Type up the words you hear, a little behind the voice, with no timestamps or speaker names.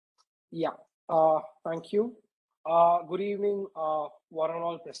Yeah, thank you. Good evening, one and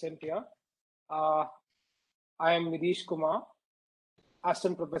all present here. Uh, I am Nidish Kumar,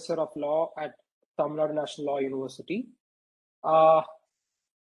 Assistant Professor of Law at Tamil Nadu National Law University. Uh,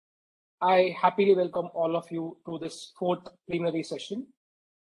 I happily welcome all of you to this fourth plenary session.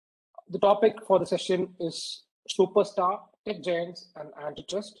 The topic for the session is Superstar, Tech Giants, and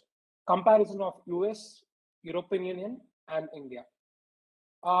Antitrust, comparison of US, European Union, and India.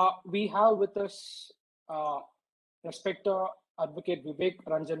 We have with us uh, respected Advocate Vivek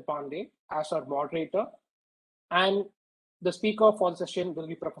Ranjan Pandey as our moderator, and the speaker for the session will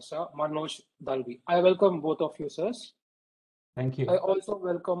be Professor Manoj Dalvi. I welcome both of you, sirs. Thank you. I also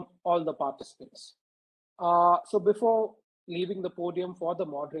welcome all the participants. So before leaving the podium for the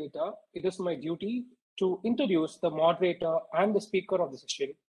moderator, it is my duty to introduce the moderator and the speaker of the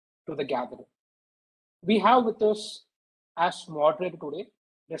session to the gathering. We have with us as moderator today,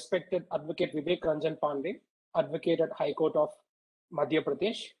 respected Advocate Vivek Ranjan Pandey, advocate at High Court of Madhya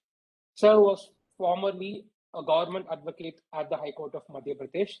Pradesh. Sir was formerly a government advocate at the High Court of Madhya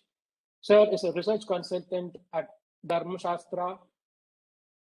Pradesh. Sir is a research consultant at Dharamshastra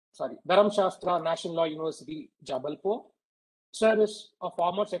National Law University, Jabalpur. Sir is a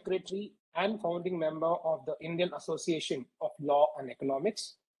former secretary and founding member of the Indian Association of Law and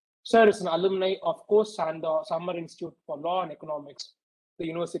Economics. Sir is an alumni of Coase Sandor Summer Institute for Law and Economics, the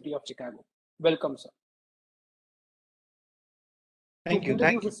University of Chicago. Welcome, sir. Thank you.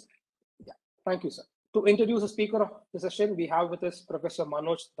 Thank you. Thank you, sir. To introduce the speaker of the session, we have with us Professor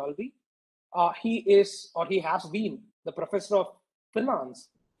Manoj Dalvi. He has been the professor of finance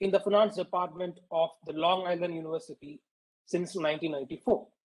in the finance department of the Long Island University since 1994.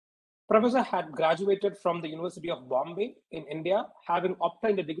 Professor had graduated from the University of Bombay in India, having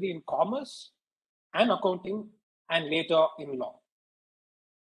obtained a degree in commerce and accounting and later in law.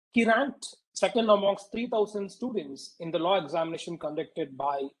 He ranked second amongst 3,000 students in the law examination conducted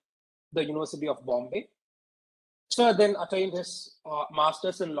by the University of Bombay. Sir then attained his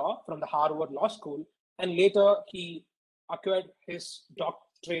master's in law from the Harvard Law School, and later he acquired his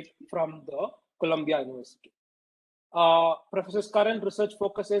doctorate from the Columbia University. Professor's current research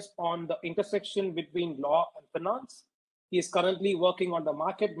focuses on the intersection between law and finance. He is currently working on the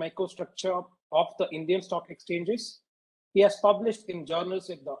market microstructure of the Indian stock exchanges. He has published in journals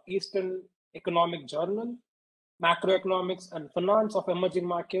like the Eastern Economic Journal, Macroeconomics and Finance of Emerging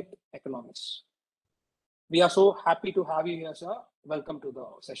Market Economics. We are so happy to have you here, sir. Welcome to the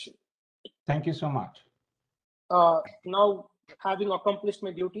session. Thank you so much. Now, having accomplished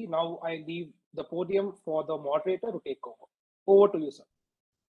my duty, now I leave the podium for the moderator to take over. Over to you, sir.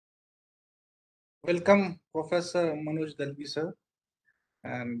 Welcome, Professor Manoj Dalvi, sir.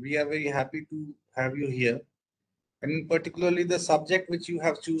 And we are very happy to have you here. And particularly the subject which you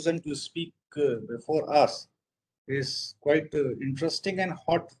have chosen to speak before us is quite interesting and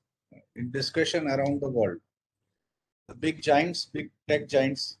hot in discussion around the world. The big giants, big tech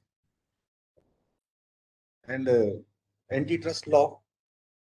giants, and antitrust law,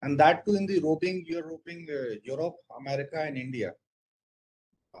 and that too in the roping Europe, America, and India.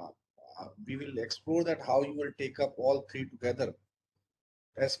 We will explore that how you will take up all three together.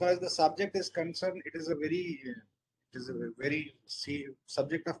 As far as the subject is concerned, it is a very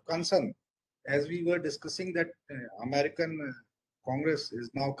subject of concern. As we were discussing that American Congress is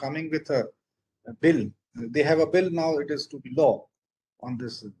now coming with a bill. They have a bill now. It is to be law on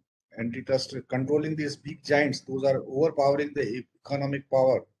this antitrust, controlling these big giants. Those are overpowering the economic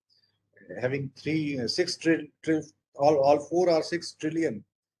power, having all 4 or 6 trillion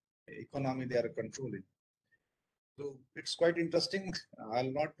economy they are controlling. So it's quite interesting.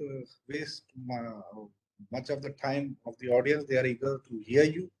 I'll not waste much of the time of the audience. They are eager to hear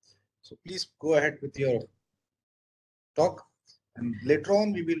you. So please go ahead with your talk. And later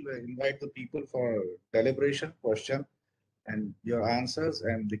on, we will invite the people for deliberation, question, and your answers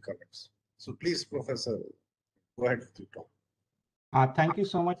and the comments. So please, Professor, go ahead with your talk. Thank you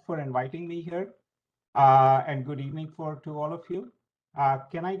so much for inviting me here. And good evening to all of you.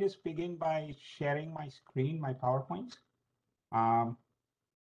 Can I just begin by sharing my screen, my PowerPoint?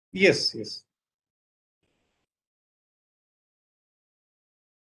 Yes.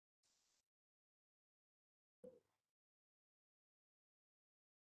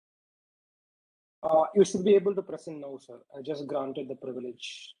 You should be able to present now, sir. I just granted the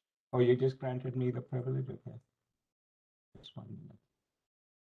privilege. Oh, you just granted me the privilege? Okay. Just 1 minute.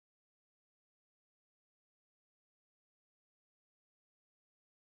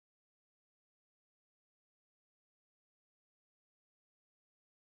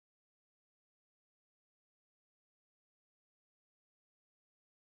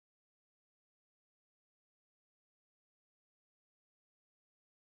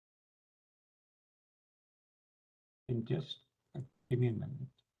 And just give me a minute.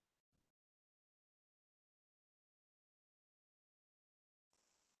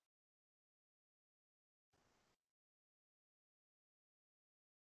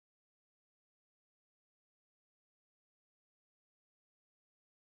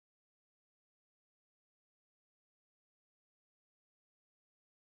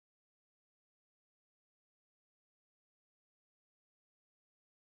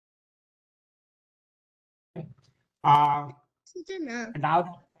 Uh,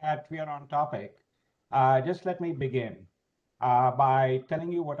 now that we are on topic, just let me begin by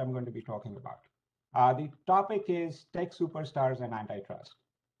telling you what I'm going to be talking about. The topic is tech superstars and antitrust,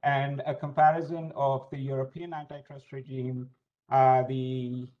 and a comparison of the European antitrust regime,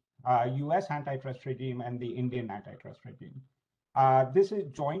 the US antitrust regime, and the Indian antitrust regime. This is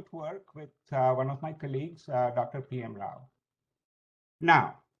joint work with one of my colleagues, Dr. P.M. Rao.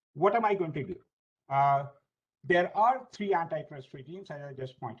 Now, what am I going to do? There are three antitrust regimes, as I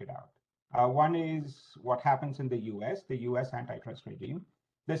just pointed out. One is what happens in the US antitrust regime.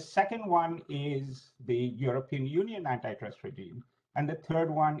 The second one is the European Union antitrust regime. And the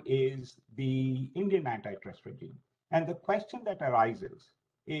third one is the Indian antitrust regime. And the question that arises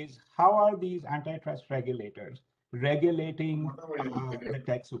is how are these antitrust regulators regulating the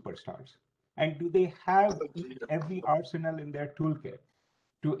tech superstars? And do they have every arsenal in their toolkit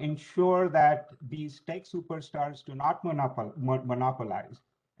to ensure that these tech superstars do not monopolize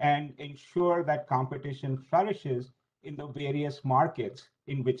and ensure that competition flourishes in the various markets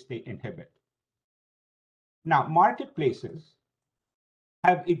in which they inhibit? Now, marketplaces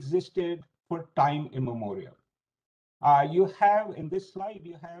have existed for time immemorial. You have, in this slide,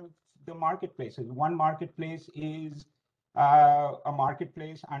 you have the marketplaces. One marketplace is a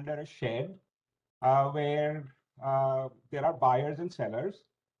marketplace under a shed where there are buyers and sellers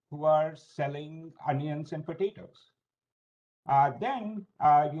who are selling onions and potatoes. Then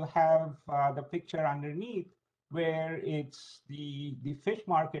you have the picture underneath where it's the fish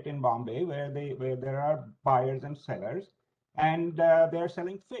market in Bombay where there are buyers and sellers, and they're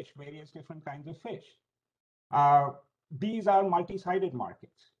selling fish, various different kinds of fish. These are multi-sided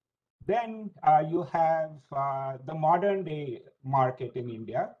markets. Then you have the modern day market in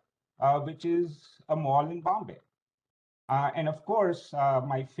India, which is a mall in Bombay. And of course,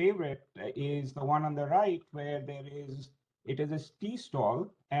 my favorite is the one on the right where it is a tea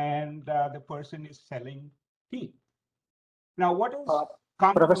stall and the person is selling tea. Now, what is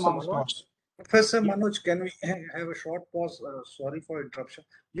common Professor amongst all? Manoj? Professor Manoj, can we have a short pause? Sorry for interruption.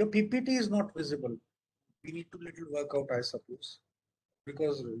 Your PPT is not visible. We need to little work out, I suppose,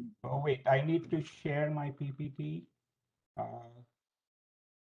 because Oh, wait, I need to share my PPT.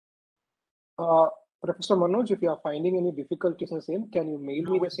 Professor Manoj, if you are finding any difficulties in the same, can you mail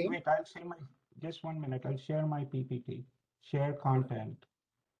me the same? Wait, I'll share just 1 minute. I'll share my PPT. Share content.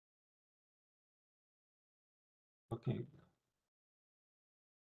 Okay.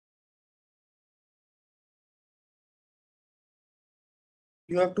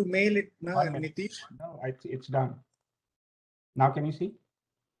 you have to mail it now, 1 minute. Nitish. No, it's done. Now, can you see?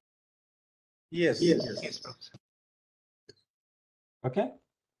 Yes. Okay.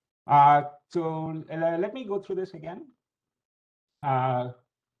 So let me go through this again.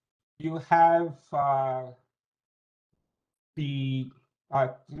 You have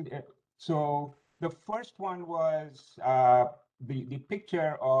so the first one was the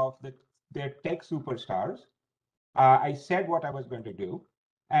picture of their tech superstars. I said what I was going to do.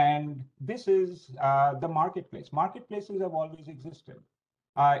 And this is the marketplace. Marketplaces have always existed.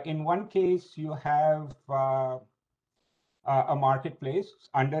 In one case, you have a marketplace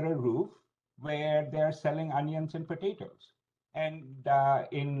under a roof where they're selling onions and potatoes. And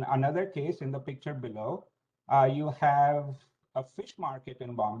in another case, in the picture below, you have a fish market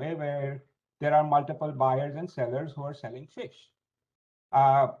in Bombay where there are multiple buyers and sellers who are selling fish.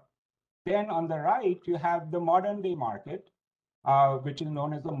 Then on the right, you have the modern day market, which is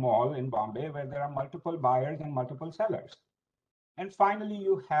known as the mall in Bombay, where there are multiple buyers and multiple sellers. And finally,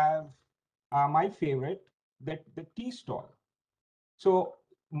 you have my favorite, the tea stall. So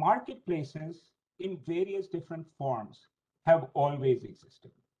marketplaces in various different forms have always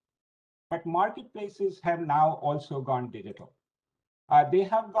existed. But marketplaces have now also gone digital. They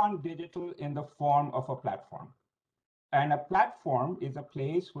have gone digital in the form of a platform. And a platform is a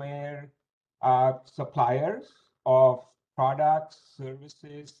place where suppliers of products,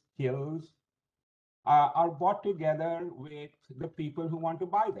 services, skills are brought together with the people who want to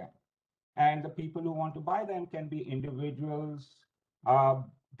buy them. And the people who want to buy them can be individuals,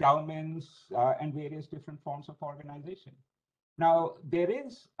 governments, and various different forms of organization. Now, there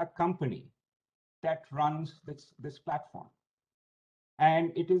is a company that runs this platform.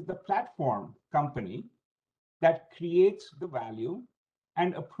 And it is the platform company that creates the value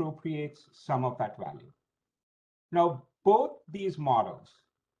and appropriates some of that value. Now, both these models,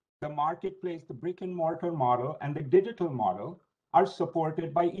 the marketplace, the brick and mortar model, and the digital model, are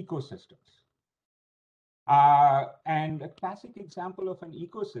supported by ecosystems. And a classic example of an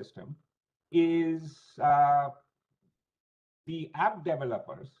ecosystem is the app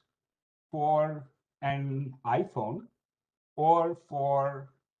developers for an iPhone or for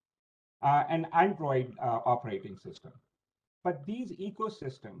an Android operating system. But these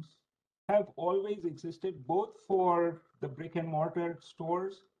ecosystems have always existed both for the brick and mortar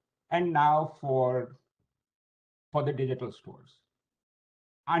stores and now for the digital stores.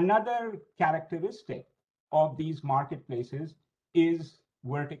 Another characteristic of these marketplaces is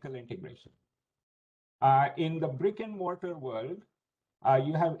vertical integration. In the brick and mortar world,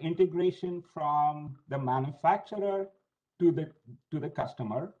 you have integration from the manufacturer to the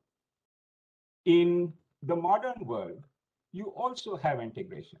customer. In the modern world, you also have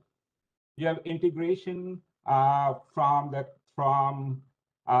integration. You have integration from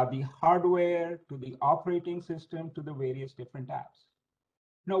the hardware to the operating system to the various different apps.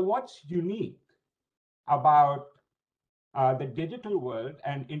 Now, what's unique about the digital world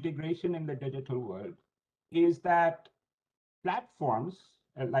and integration in the digital world is that platforms,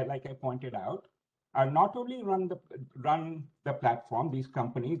 like I pointed out, are not only run the platform, these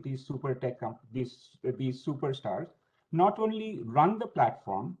companies, these super tech companies, these superstars, not only run the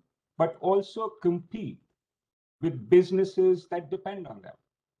platform, but also compete with businesses that depend on them.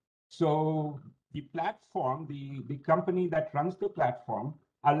 So the platform, the company that runs the platform,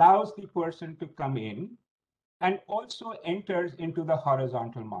 allows the person to come in and also enters into the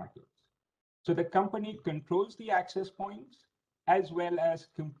horizontal markets. So the company controls the access points as well as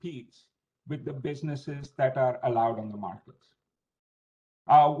competes with the businesses that are allowed on the markets.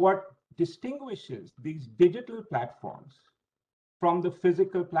 What distinguishes these digital platforms from the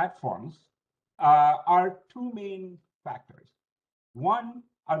physical platforms are two main factors. One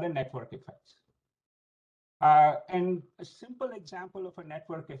are the network effects. And a simple example of a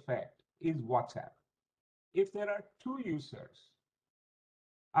network effect is WhatsApp. If there are two users,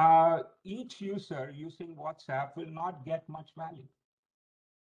 each user using WhatsApp will not get much value.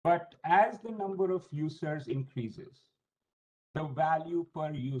 But as the number of users increases, the value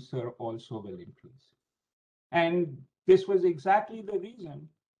per user also will increase. And this was exactly the reason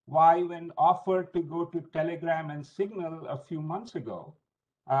why, when offered to go to Telegram and Signal a few months ago,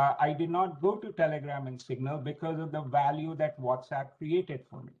 I did not go to Telegram and Signal because of the value that WhatsApp created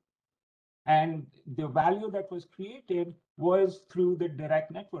for me. And the value that was created was through the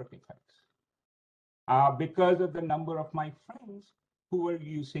direct network effects, because of the number of my friends who were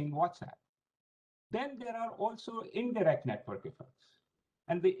using WhatsApp. Then there are also indirect network effects.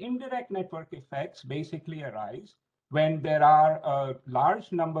 And the indirect network effects basically arise when there are a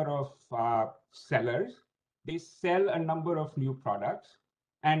large number of sellers. They sell a number of new products.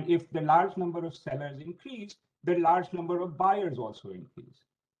 And if the large number of sellers increase, the large number of buyers also increase.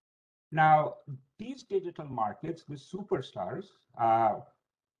 Now, these digital markets, the superstars,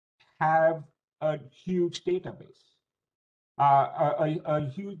 have a huge database, a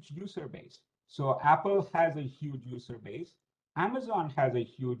huge user base. So Apple has a huge user base. Amazon has a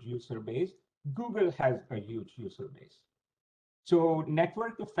huge user base. Google has a huge user base. So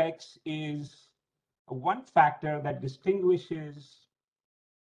network effects is one factor that distinguishes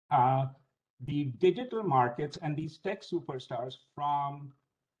the digital markets and these tech superstars from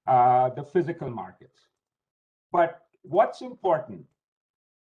the physical markets. But what's important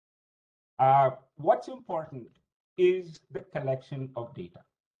is the collection of data.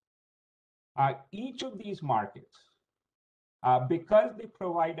 Each of these markets, because they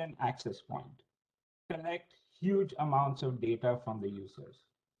provide an access point, collect huge amounts of data from the users.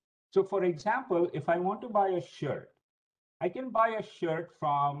 So for example, if I want to buy a shirt, I can buy a shirt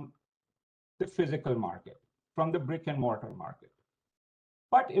from the physical market, from the brick and mortar market.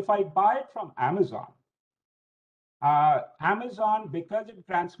 But if I buy it from Amazon, Amazon, because it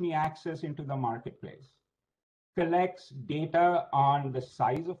grants me access into the marketplace, collects data on the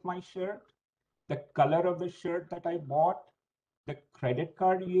size of my shirt, the color of the shirt that I bought, the credit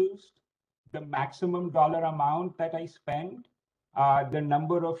card used, the maximum dollar amount that I spent, the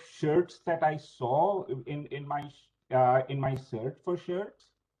number of shirts that I saw in my search for shirts,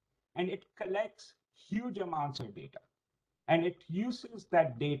 and it collects huge amounts of data, and it uses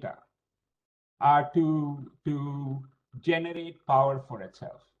that data to generate power for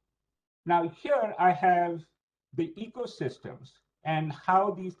itself. Now here I have the ecosystems and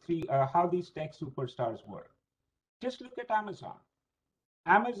how these tech superstars work. Just look at Amazon.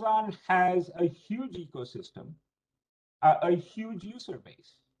 Amazon has a huge ecosystem, a huge user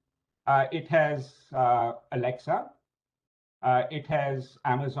base. It has Alexa, it has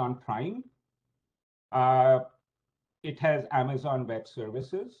Amazon Prime, it has Amazon Web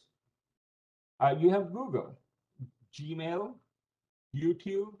Services. You have Google, Gmail,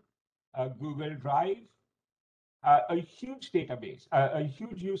 YouTube, Google Drive, a huge database, a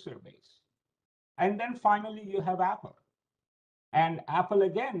huge user base. And then finally, you have Apple. And Apple,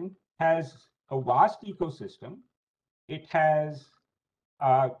 again, has a vast ecosystem. It has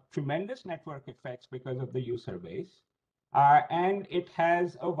tremendous network effects because of the user base. And it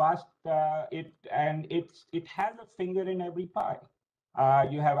has a vast, it has a finger in every pie.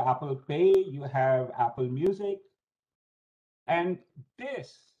 You have Apple Pay, you have Apple Music. And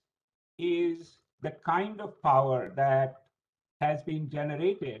this is the kind of power that has been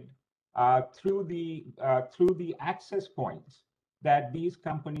generated through the access points that these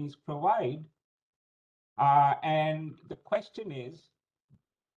companies provide. And the question is,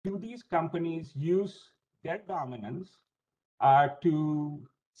 do these companies use their dominance to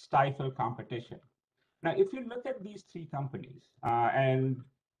stifle competition? Now, if you look at these three companies, and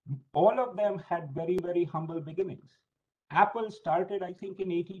all of them had very, very humble beginnings. Apple started, I think,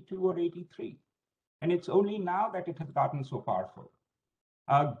 in 82 or 83. And it's only now that it has gotten so powerful.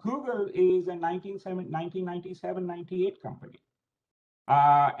 Google is a 1997, 98 company.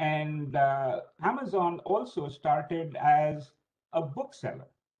 And Amazon also started as a bookseller.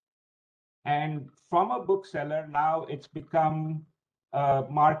 And from a bookseller, now it's become a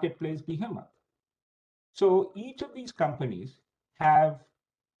marketplace behemoth. So each of these companies have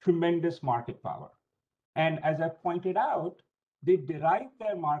tremendous market power. And as I pointed out, they derive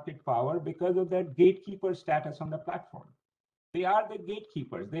their market power because of their gatekeeper status on the platform. They are the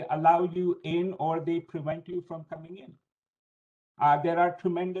gatekeepers. They allow you in or they prevent you from coming in. There are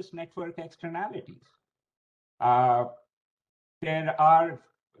tremendous network externalities. There are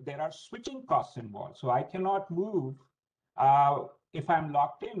switching costs involved. So I cannot move if I'm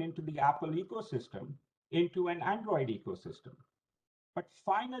locked into the Apple ecosystem into an Android ecosystem. But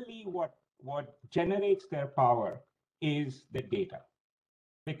finally, what generates their power is the data.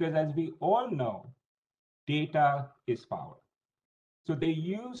 Because as we all know, data is power. So they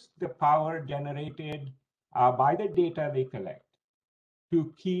use the power generated by the data they collect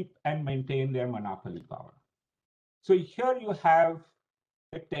to keep and maintain their monopoly power. So here you have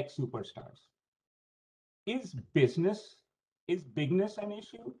the tech superstars. Is bigness an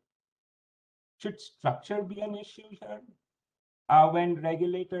issue? Should structure be an issue here when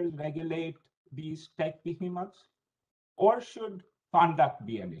regulators regulate these tech behemoths? Or should conduct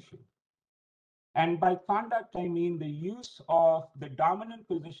be an issue? And by conduct, I mean the use of the dominant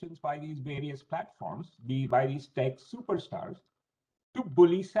positions by these various platforms, by these tech superstars, to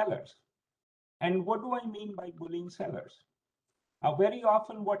bully sellers. And what do I mean by bullying sellers? Very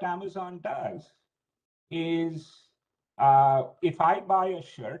often what Amazon does is, if I buy a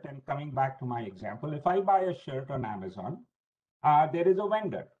shirt, and coming back to my example, if I buy a shirt on Amazon, there is a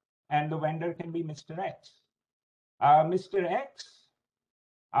vendor, and the vendor can be Mr. X. Mr. X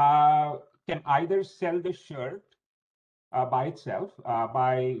can either sell the shirt by itself,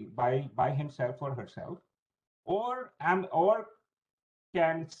 by himself or herself, or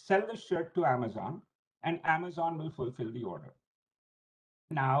can sell the shirt to Amazon, and Amazon will fulfill the order.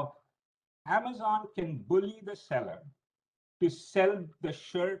 Now, Amazon can bully the seller to sell the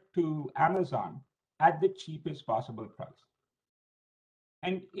shirt to Amazon at the cheapest possible price.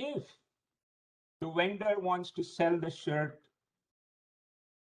 And if the vendor wants to sell the shirt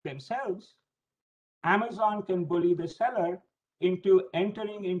themselves, Amazon can bully the seller into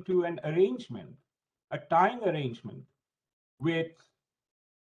entering into an arrangement, a tying arrangement with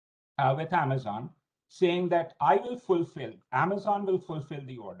Amazon, saying that Amazon will fulfill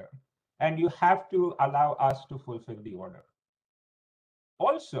the order, and you have to allow us to fulfill the order.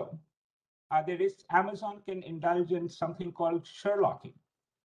 Also, Amazon can indulge in something called Sherlocking.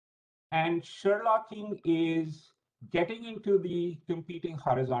 And Sherlocking is getting into the competing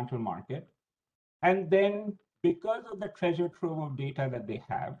horizontal market. And then because of the treasure trove of data that they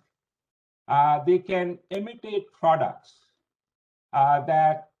have, they can imitate products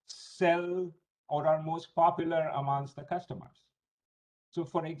that sell or are most popular amongst the customers. So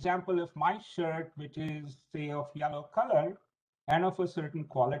for example, if my shirt, which is say of yellow color and of a certain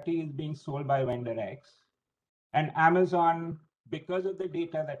quality, is being sold by vendor X, and Amazon, because of the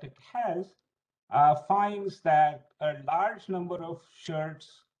data that it has, finds that a large number of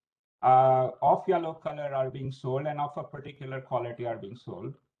shirts of yellow color are being sold and of a particular quality are being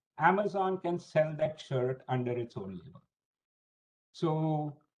sold, Amazon can sell that shirt under its own label.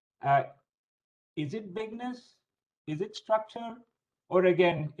 So is it bigness? Is it structure? Or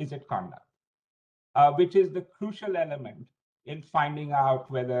again, is it conduct? Which is the crucial element in finding out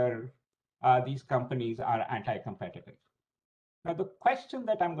whether these companies are anti-competitive. Now, the question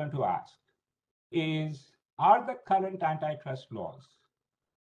that I'm going to ask is, are the current antitrust laws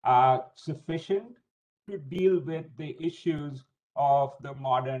sufficient to deal with the issues of the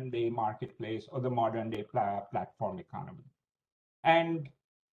modern day marketplace or the modern day platform economy? And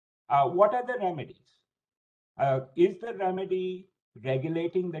what are the remedies? Is the remedy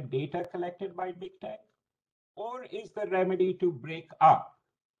regulating the data collected by big tech? Or is the remedy to break up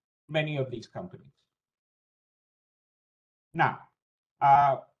many of these companies? Now,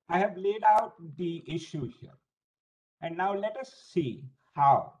 I have laid out the issue here. And now let us see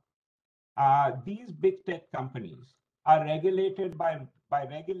how these big tech companies are regulated by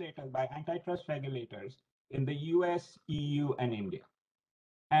antitrust regulators in the US, EU, and India.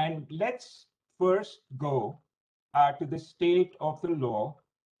 And let's first go to the state of the law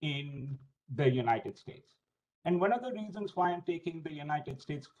in the United States. And one of the reasons why I'm taking the United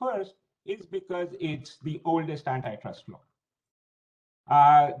States first is because it's the oldest antitrust law.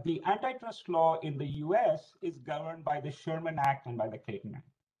 The antitrust law in the US is governed by the Sherman Act and by the Clayton Act.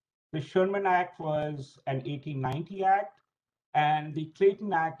 The Sherman Act was an 1890 act, and the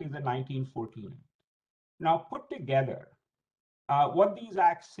Clayton Act is a 1914 act. Now, put together, what these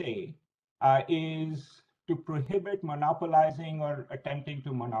acts say is to prohibit monopolizing or attempting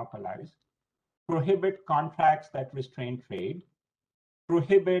to monopolize, prohibit contracts that restrain trade,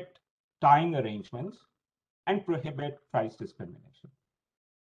 prohibit tying arrangements, and prohibit price discrimination.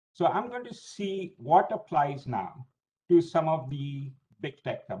 So I'm going to see what applies now to some of the big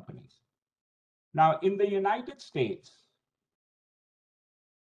tech companies. Now, in the United States,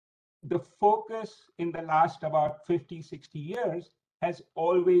 the focus in the last about 50, 60 years has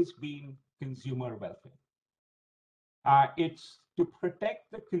always been consumer welfare. It's to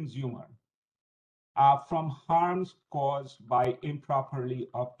protect the consumer from harms caused by improperly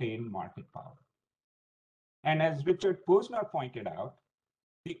obtained market power. And as Richard Posner pointed out,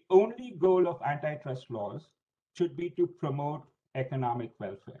 the only goal of antitrust laws should be to promote economic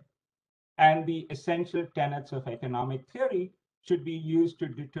welfare. And the essential tenets of economic theory should be used to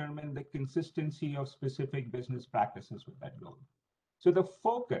determine the consistency of specific business practices with that goal. So the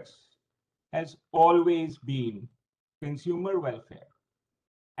focus has always been consumer welfare.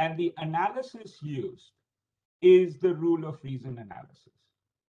 And the analysis used is the rule of reason analysis.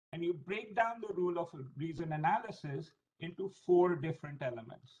 And you break down the rule of reason analysis into 4 different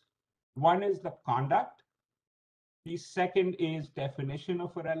elements. One is the conduct. The second is definition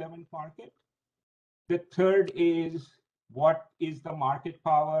of a relevant market. The third is what is the market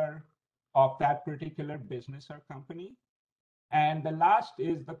power of that particular business or company. And the last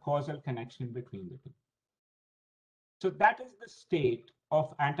is the causal connection between the two. So that is the state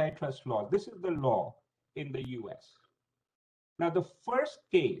of antitrust law. This is the law in the US. Now, the first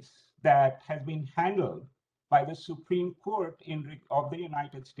case that has been handled by the Supreme Court of the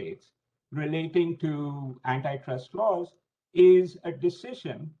United States relating to antitrust laws is a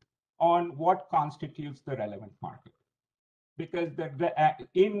decision on what constitutes the relevant market. Because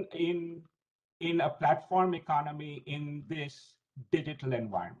in a platform economy in this digital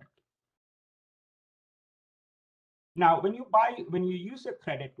environment. Now, when you use a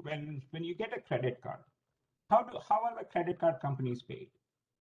credit, when you get a credit card, how are the credit card companies paid?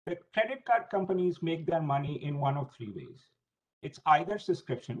 The credit card companies make their money in one of 3 ways. It's either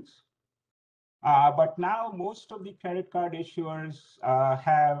subscriptions, but now most of the credit card issuers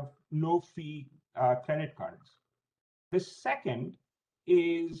have no fee credit cards. The second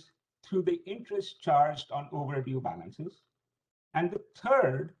is through the interest charged on overdue balances. And the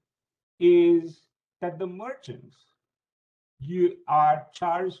third is that the merchants, you are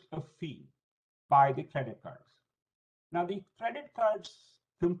charged a fee by the credit cards. Now, the credit cards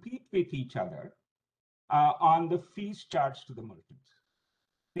compete with each other on the fees charged to the merchants.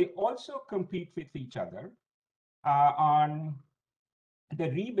 They also compete with each other on the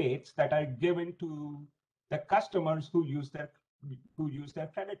rebates that are given to the customers who use their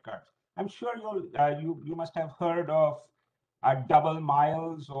credit cards. I'm sure you must have heard of double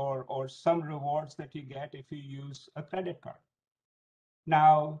miles or some rewards that you get if you use a credit card.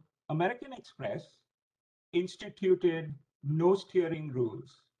 Now, American Express instituted no steering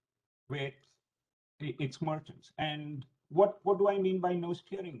rules with its merchants. And what do I mean by no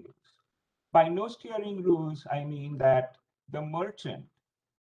steering rules? By no steering rules, I mean that the merchant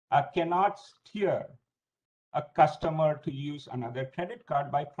cannot steer a customer to use another credit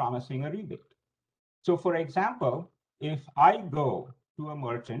card by promising a rebate. So for example, if I go to a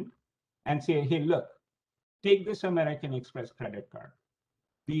merchant and say, hey, look, take this American Express credit card.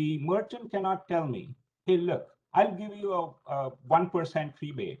 The merchant cannot tell me, hey, look, I'll give you a 1%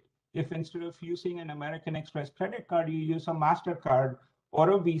 rebate if instead of using an American Express credit card, you use a MasterCard or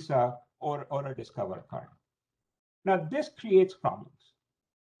a Visa or a Discover card. Now, this creates problems.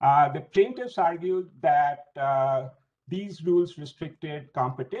 The plaintiffs argued that these rules restricted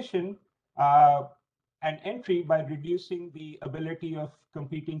competition and entry by reducing the ability of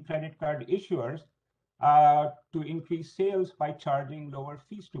competing credit card issuers to increase sales by charging lower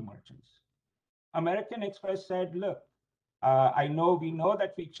fees to merchants. American Express said, look, we know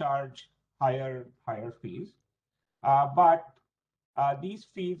that we charge higher fees, but these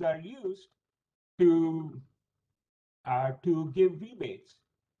fees are used to give rebates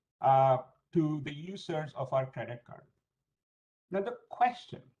to the users of our credit card. Now the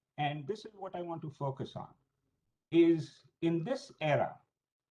question, and this is what I want to focus on, is in this era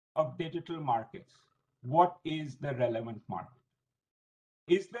of digital markets, what is the relevant market?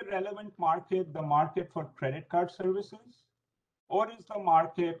 Is the relevant market the market for credit card services, or is the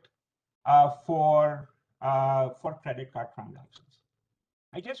market for credit card transactions?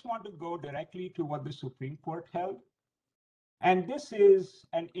 I just want to go directly to what the Supreme Court held. And this is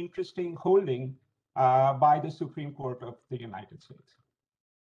an interesting holding by the Supreme Court of the United States.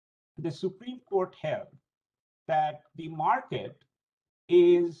 The Supreme Court held that the market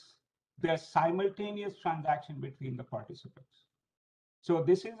is the simultaneous transaction between the participants. So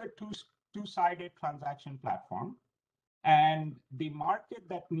this is a two-sided transaction platform, and the market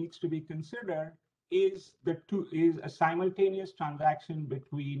that needs to be considered is a simultaneous transaction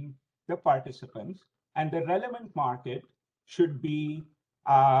between the participants, and the relevant market should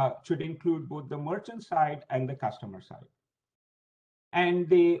include both the merchant side and the customer side. And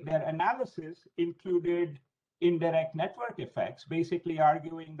their analysis included indirect network effects, basically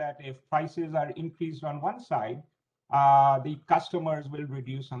arguing that if prices are increased on one side, the customers will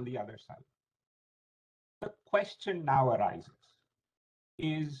reduce on the other side. The question now arises,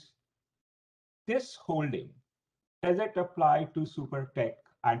 is this holding, does it apply to super tech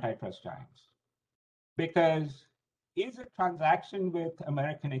antitrust giants? Because is a transaction with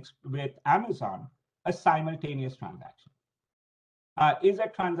Amazon a simultaneous transaction? Is a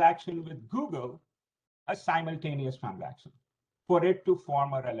transaction with Google a simultaneous transaction for it to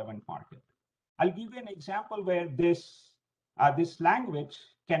form a relevant market? I'll give you an example where this language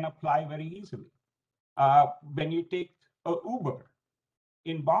can apply very easily. When you take an Uber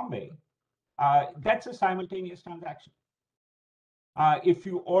in Bombay, that's a simultaneous transaction. If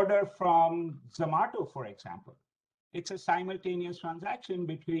you order from Zomato, for example, it's a simultaneous transaction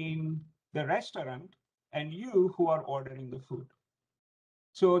between the restaurant and you who are ordering the food.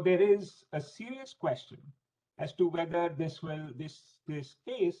 So there is a serious question as to whether this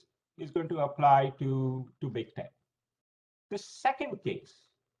case is going to apply to big tech. The second case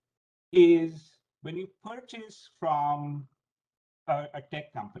is when you purchase from a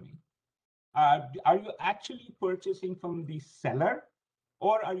tech company, are you actually purchasing from the seller,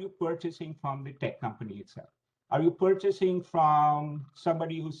 or are you purchasing from the tech company itself? Are you purchasing from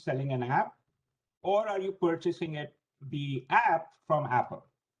somebody who's selling an app, or are you purchasing the app from Apple?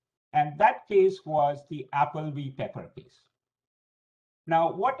 And that case was the Apple v. Pepper case. Now,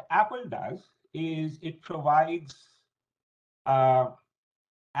 what Apple does is it provides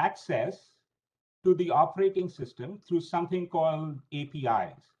access to the operating system through something called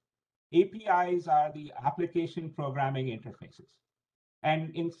APIs. APIs are the application programming interfaces.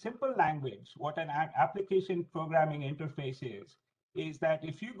 And in simple language, what an application programming interface is that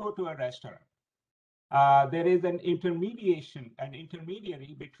if you go to a restaurant, there is an intermediary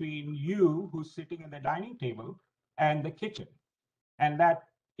between you who's sitting at the dining table and the kitchen. And that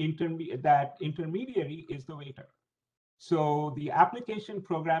intermediary is the waiter. So the application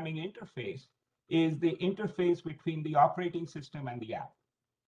programming interface is the interface between the operating system and the app.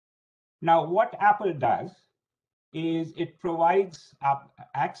 Now, what Apple does is it provides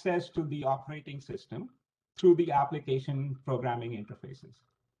access to the operating system through the application programming interfaces.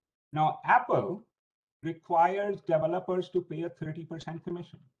 Now, Apple requires developers to pay a 30%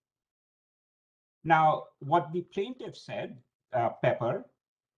 commission. Now, what the plaintiff said, Pepper,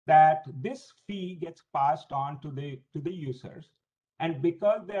 that this fee gets passed on to the users, and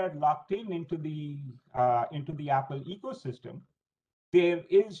because they are locked into the Apple ecosystem, there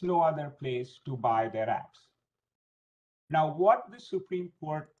is no other place to buy their apps. Now, what the Supreme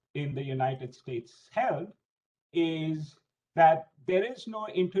Court in the United States held is that there is no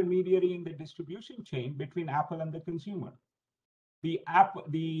intermediary in the distribution chain between Apple and the consumer. The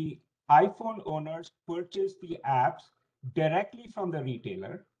iPhone owners purchase the apps directly from the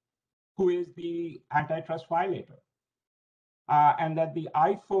retailer, who is the antitrust violator, and that the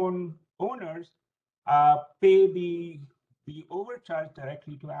iPhone owners pay the overcharge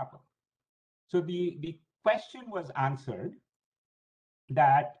directly to Apple. So the question was answered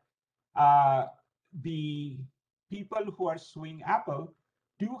that the people who are suing Apple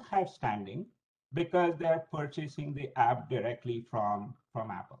do have standing because they're purchasing the app directly from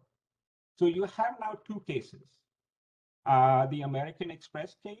Apple. So you have now two cases. The American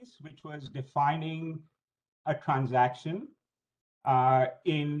Express case, which was defining a transaction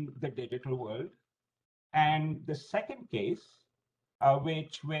in the digital world. And the second case,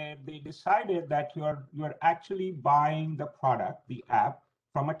 where they decided that you're actually buying the product, the app,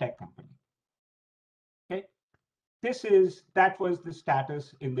 from a tech company. Okay, that was the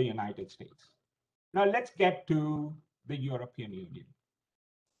status in the United States. Now let's get to the European Union.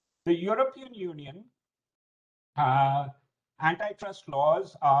 The European Union antitrust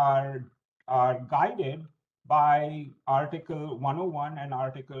laws are guided by Article 101 and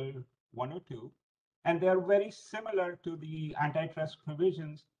Article 102, and they're very similar to the antitrust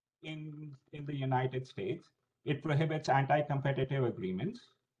provisions in the United States. It prohibits anti-competitive agreements,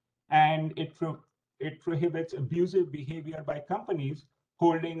 and it prohibits abusive behavior by companies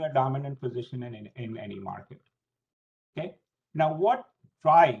holding a dominant position in any market. Okay. Now, what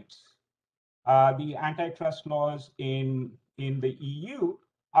drives the antitrust laws in the EU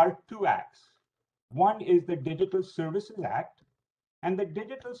are two acts. One is the Digital Services Act, and the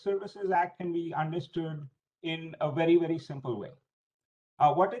Digital Services Act can be understood in a very, very simple way.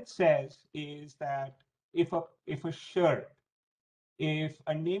 What it says is that if a shirt, if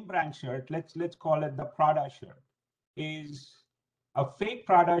a name brand shirt, let's call it the Prada shirt, is a fake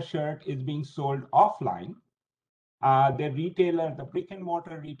Prada shirt is being sold offline, the retailer, the brick and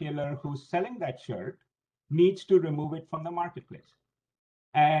mortar retailer who's selling that shirt needs to remove it from the marketplace.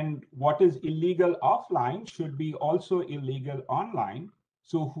 And what is illegal offline should be also illegal online.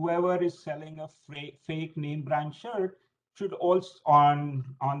 So whoever is selling a fake name brand shirt should also,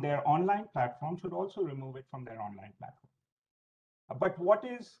 on their online platform, should also remove it from their online platform. But what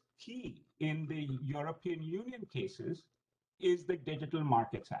is key in the European Union cases is the Digital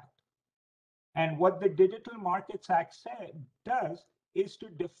Markets Act. And what the Digital Markets Act does is to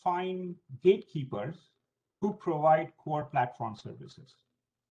define gatekeepers who provide core platform services.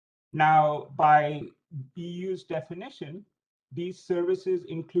 Now, by EU's definition, these services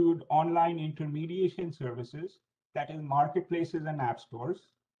include online intermediation services, that is marketplaces and app stores,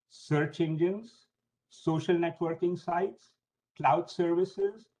 search engines, social networking sites, cloud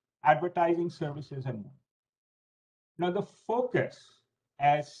services, advertising services, and more. Now, the focus,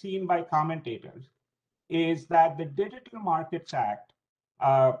 as seen by commentators, is that the Digital Markets Act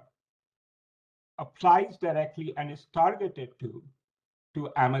applies directly and is targeted to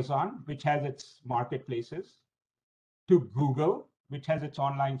Amazon, which has its marketplaces, to Google, which has its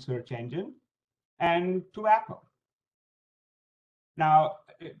online search engine, and to Apple. Now,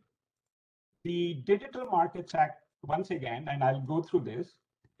 the Digital Markets Act, once again, and I'll go through this,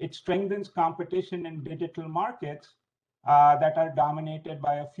 it strengthens competition in digital markets that are dominated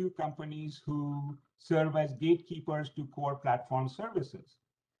by a few companies who serve as gatekeepers to core platform services.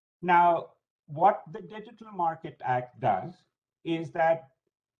 Now, what the Digital Market Act does is that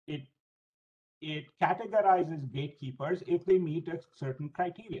it categorizes gatekeepers if they meet a certain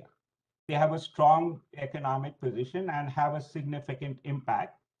criteria. They have a strong economic position and have a significant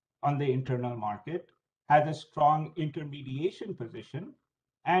impact on the internal market, has a strong intermediation position,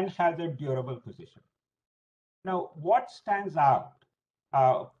 and has a durable position. Now, what stands out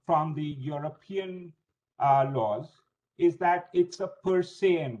from the European laws is that it's a per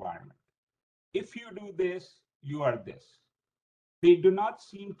se environment. If you do this, you are this. They do not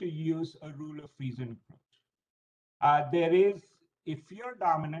seem to use a rule of reason approach. There is, if you're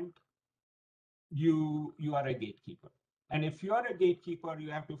dominant, you are a gatekeeper. And if you are a gatekeeper,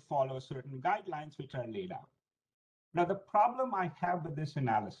 you have to follow certain guidelines which are laid out. Now, the problem I have with this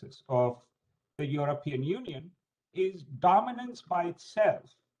analysis of the European Union is dominance by itself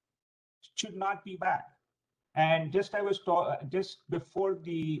should not be bad. And just before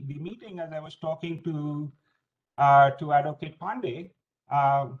the meeting, as I was talking to Advocate Pandey,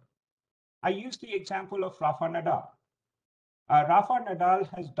 I used the example of Rafa Nadal. Rafa Nadal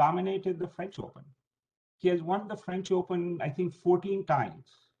has dominated the French Open. He has won the French Open, I think, 14 times.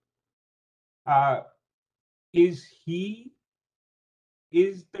 Is he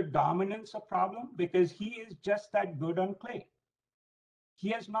is the dominance a problem? Because he is just that good on clay. He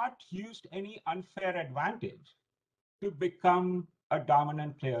has not used any unfair advantage to become a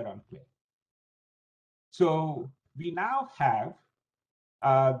dominant player on clay. So we now have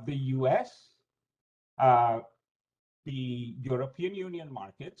the US, the European Union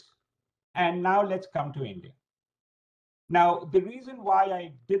markets, and now let's come to India. Now, the reason why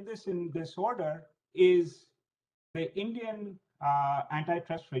I did this in this order is the Indian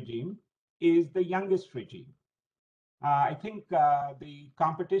antitrust regime is the youngest regime. I think the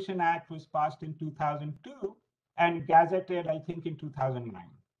Competition Act was passed in 2002 and gazetted, I think, in 2009.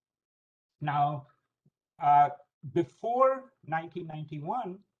 Now, before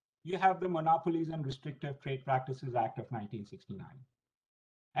 1991, you have the Monopolies and Restrictive Trade Practices Act of 1969.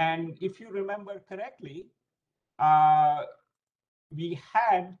 And if you remember correctly, we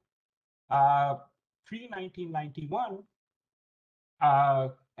had pre-1991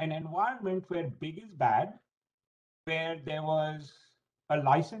 an environment where big is bad, where there was a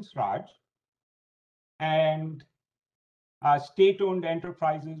license Raj, and state-owned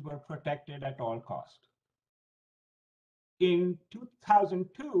enterprises were protected at all cost. In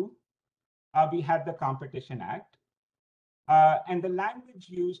 2002, we had the Competition Act, and the language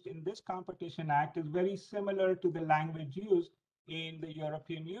used in this Competition Act is very similar to the language used in the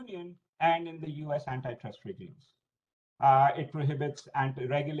European Union and in the US antitrust regimes. It prohibits and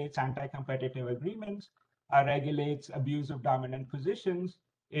regulates anti-competitive agreements, regulates abuse of dominant positions,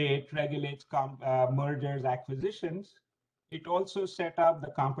 it regulates mergers, acquisitions. It also set up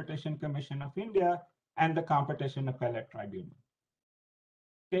the Competition Commission of India and the Competition Appellate Tribunal.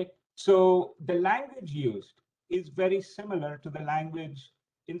 Okay, so the language used is very similar to the language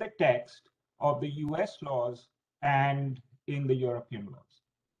in the text of the US laws and in the European laws.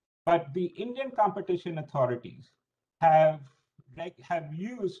 But the Indian competition authorities have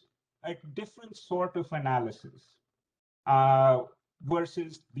used a different sort of analysis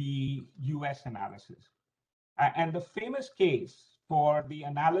versus the US analysis. And the famous case for the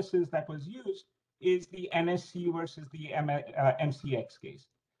analysis that was used is the NSC versus the MCX case.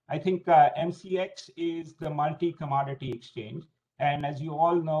 I think MCX is the multi-commodity exchange. And as you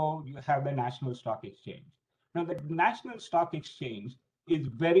all know, you have the National Stock Exchange. Now, the National Stock Exchange is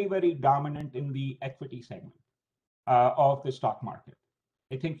very, very dominant in the equity segment of the stock market.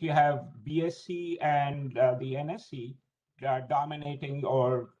 I think you have BSE and the NSE dominating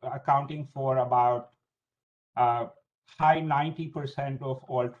or accounting for about high 90% of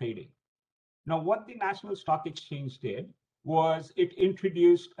all trading. Now, what the National Stock Exchange did was it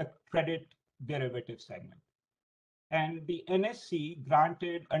introduced a credit derivative segment. And the NSE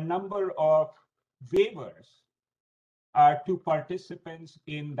granted a number of waivers to participants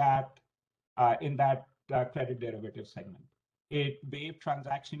in that credit derivative segment. It waived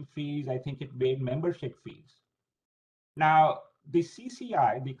transaction fees. I think it waived membership fees. Now, the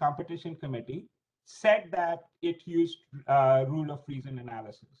CCI, the Competition Committee, said that it used rule of reason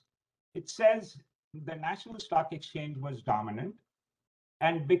analysis. It says the National Stock Exchange was dominant,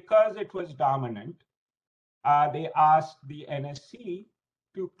 and because it was dominant, they asked the NSE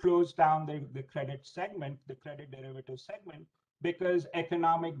to close down the credit segment, the credit derivative segment, because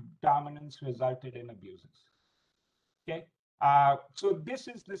economic dominance resulted in abuses. Okay, so this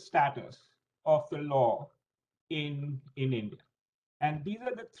is the status of the law in India. And these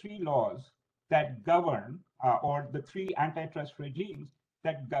are the three laws that govern, or the three antitrust regimes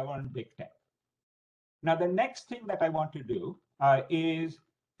that govern big tech. Now, the next thing that I want to do is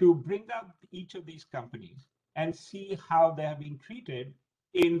to bring up each of these companies and see how they have been treated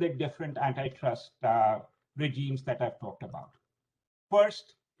in the different antitrust regimes that I've talked about.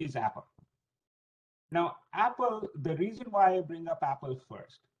 First is Apple. Now, Apple, the reason why I bring up Apple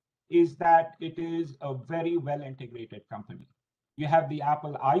first is that it is a very well integrated company. You have the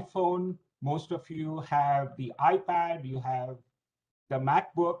Apple iPhone, most of you have the iPad, you have the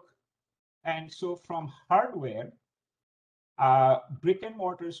MacBook. And so from hardware, brick and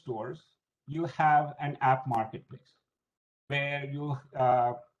mortar stores, you have an app marketplace where you,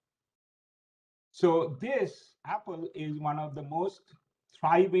 so this Apple is one of the most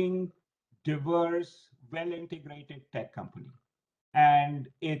thriving, diverse, well-integrated tech company. And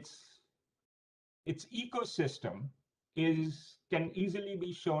its ecosystem can easily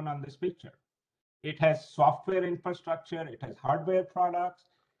be shown on this picture. It has software infrastructure, it has hardware products,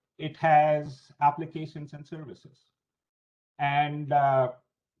 it has applications and services. And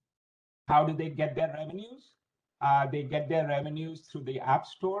how do they get their revenues? They get their revenues through the App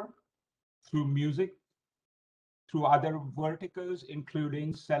Store, through music, through other verticals,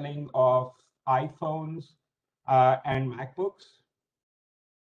 including selling of iPhones and MacBooks.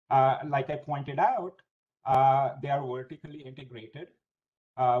 Like I pointed out, they are vertically integrated.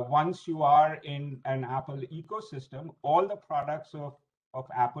 Once you are in an Apple ecosystem, all the products of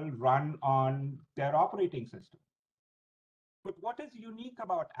Apple run on their operating system. But what is unique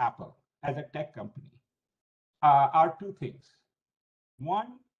about Apple as a tech company are two things.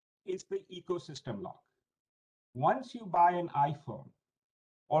 One is the ecosystem lock. Once you buy an iPhone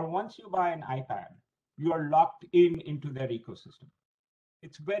or once you buy an iPad, you are locked into their ecosystem.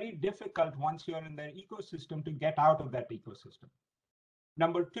 It's very difficult once you're in their ecosystem to get out of that ecosystem.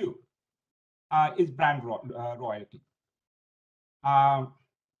 Number two is brand royalty. I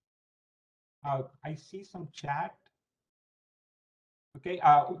see some chat. Okay,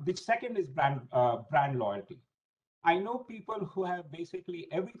 the second is brand loyalty. I know people who have basically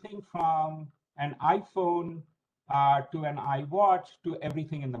everything from an iPhone to an iWatch to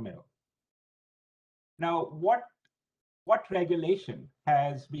everything in the middle. Now, what regulation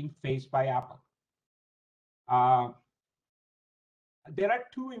has been faced by Apple? There are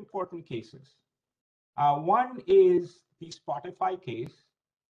two important cases. One is the Spotify case,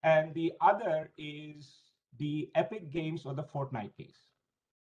 and the other is the Epic Games or the Fortnite case.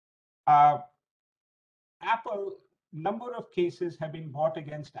 Apple, number of cases have been brought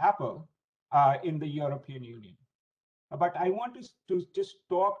against Apple in the European Union. But I want to just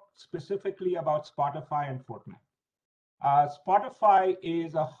talk specifically about Spotify and Fortnite. Spotify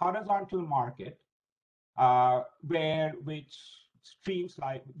is a horizontal market which streams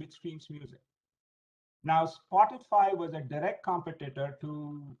music. Now, Spotify was a direct competitor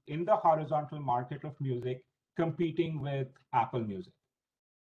in the horizontal market of music, competing with Apple Music.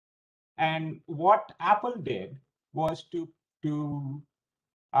 And what Apple did was to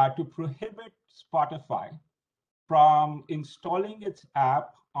prohibit Spotify from installing its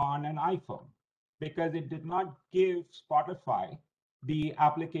app on an iPhone because it did not give Spotify the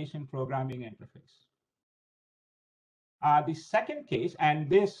application programming interface. The second case, and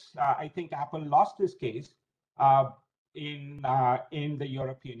this, I think Apple lost this case in the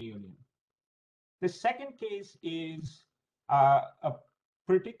European Union. The second case is a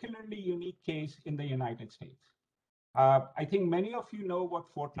particularly unique case in the United States. I think many of you know what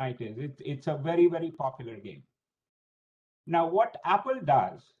Fortnite is. It's a very, very popular game. Now, what Apple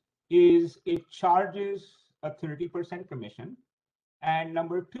does is it charges a 30% commission, and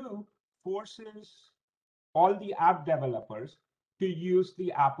number two, forces all the app developers to use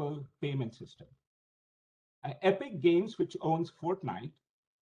the Apple payment system. Epic Games, which owns Fortnite,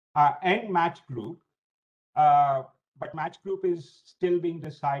 and Match Group, but Match Group is still being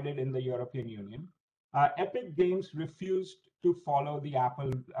decided in the European Union. Epic Games refused to follow the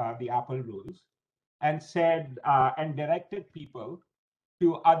Apple rules and said and directed people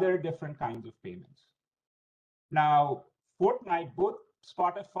to other different kinds of payments. Now, Fortnite, both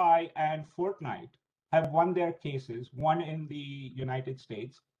Spotify and Fortnite have won their cases, one in the United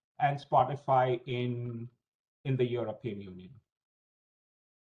States and Spotify in the European Union.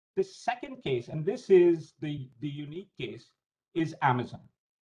 The second case, and this is the unique case, is Amazon.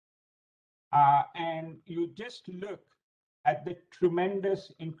 And you just look at the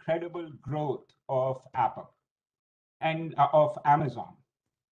tremendous, incredible growth of Apple and of Amazon.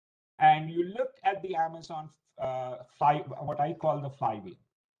 And you look at the Amazon what I call the flywheel.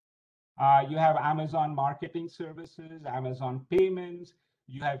 You have Amazon Marketing Services, Amazon Payments,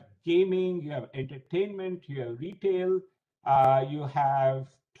 you have gaming, you have entertainment, you have retail, you have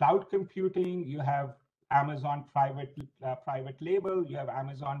cloud computing, you have Amazon private label, you have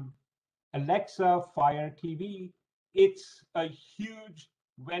Amazon Alexa, Fire TV. It's a huge,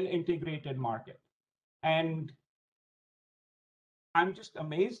 well-integrated market. And I'm just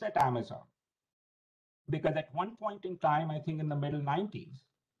amazed at Amazon because at one point in time, I think in the middle 90s,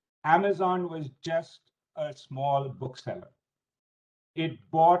 Amazon was just a small bookseller. It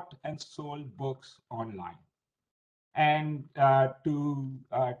bought and sold books online. And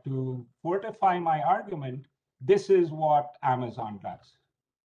to fortify my argument, this is what Amazon does.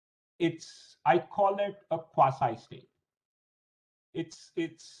 I call it a quasi-state.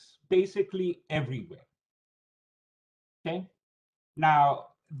 It's basically everywhere. Okay. Now,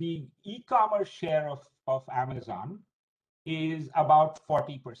 the e-commerce share of Amazon is about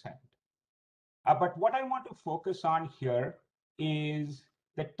 40%. But what I want to focus on here is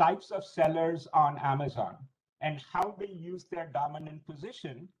the types of sellers on Amazon and how they use their dominant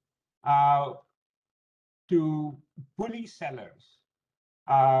position to bully sellers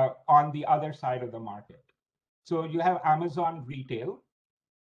on the other side of the market. So you have Amazon Retail.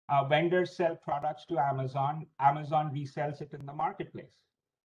 Vendors sell products to Amazon. Amazon resells it in the marketplace.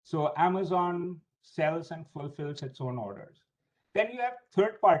 So Amazon sells and fulfills its own orders. Then you have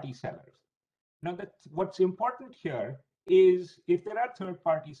third-party sellers. Now, what's important here is if there are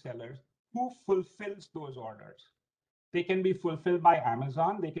third-party sellers, who fulfills those orders? They can be fulfilled by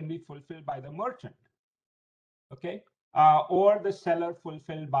Amazon, they can be fulfilled by the merchant, okay? Or the seller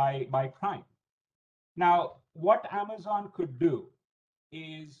fulfilled by Prime. Now, what Amazon could do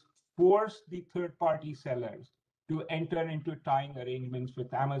is force the third-party sellers to enter into tying arrangements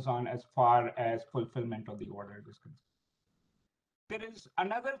with Amazon as far as fulfillment of the order is concerned. There is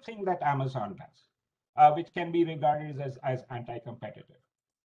another thing that Amazon does, which can be regarded as anti-competitive.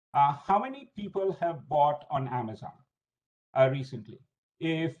 How many people have bought on Amazon recently?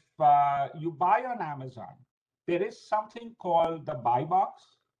 If you buy on Amazon, there is something called the buy box.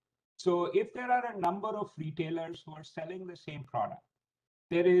 So if there are a number of retailers who are selling the same product,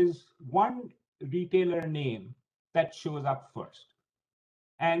 there is one retailer name that shows up first.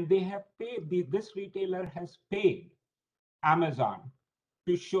 And they have paid, this retailer has paid Amazon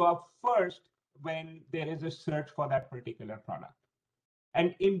to show up first when there is a search for that particular product.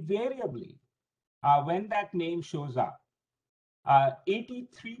 And invariably, when that name shows up,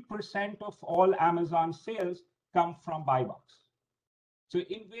 83% of all Amazon sales come from buy box. So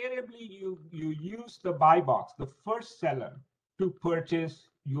invariably, you use the buy box, the first seller, to purchase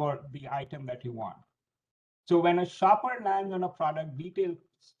the item that you want. So when a shopper lands on a product detail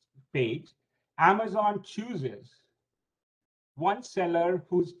page, Amazon chooses one seller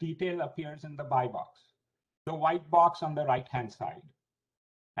whose detail appears in the buy box, the white box on the right-hand side.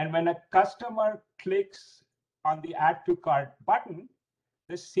 And when a customer clicks on the add to cart button,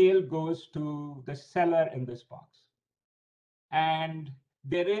 the sale goes to the seller in this box. And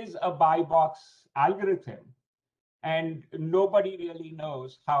there is a buy box algorithm, and nobody really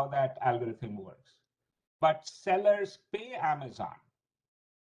knows how that algorithm works. But sellers pay Amazon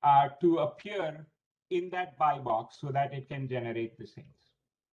to appear in that buy box so that it can generate the sales.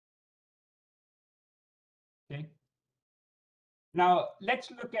 Okay. Now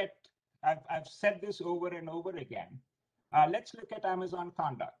let's look at, I've said this over and over again. Let's look at Amazon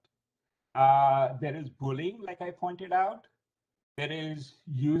conduct. There is bullying, like I pointed out. There is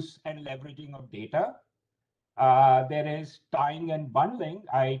use and leveraging of data. There is tying and bundling.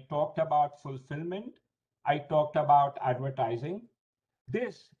 I talked about fulfillment. I talked about advertising.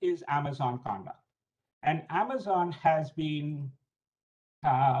 This is Amazon conduct. And Amazon has been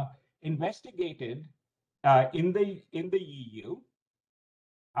investigated in the EU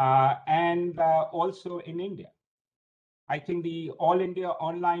and also in India. I think the All India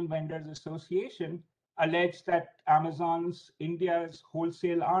Online Vendors Association alleged that Amazon's India's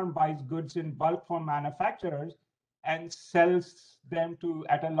wholesale arm buys goods in bulk from manufacturers and sells them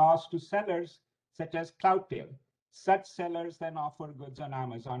at a loss to sellers such as Cloudtail. Such sellers then offer goods on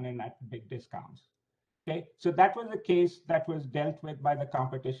Amazon and at big discounts. Okay, so that was a case that was dealt with by the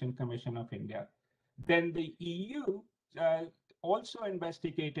Competition Commission of India. Then the EU also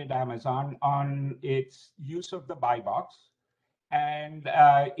investigated Amazon on its use of the buy box and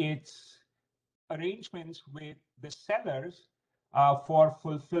its arrangements with the sellers for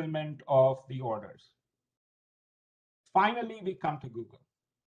fulfillment of the orders. Finally, we come to Google.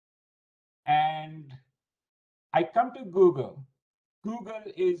 And I come to Google. Google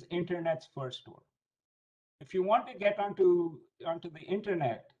is internet's first store. If you want to get onto the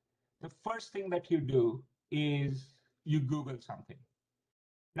internet, the first thing that you do is you Google something.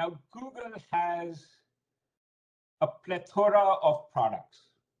 Now, Google has a plethora of products.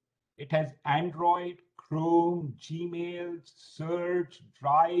 It has Android, Chrome, Gmail, Search,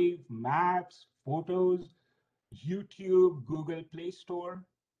 Drive, Maps, Photos, YouTube, Google Play Store.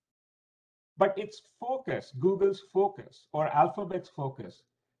 But its focus, Google's focus, or Alphabet's focus,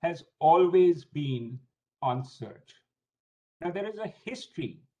 has always been on search. Now, there is a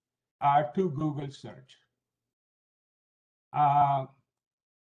history to Google search.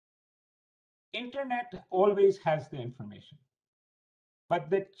 Internet always has the information, but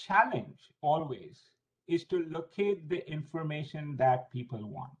the challenge always is to locate the information that people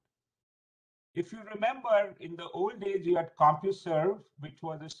want. If you remember, in the old days, you had CompuServe, which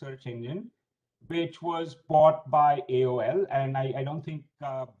was a search engine, which was bought by AOL, and I don't think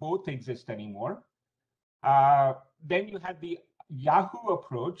both exist anymore. Then you had the Yahoo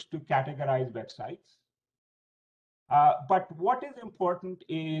approach to categorize websites. But what is important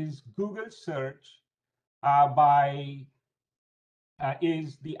is Google search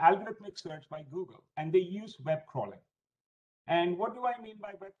is the algorithmic search by Google, and they use web crawling. And what do I mean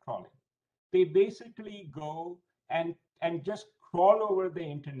by web crawling? They basically go and just crawl over the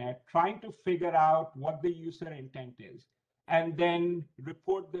internet, trying to figure out what the user intent is, and then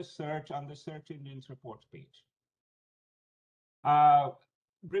report the search on the search engine's reports page.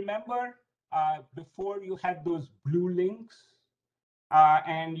 Remember, before you had those blue links,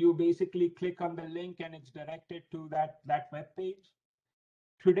 and you basically click on the link and it's directed to that web page.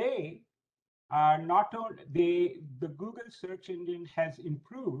 Today, not only the Google search engine has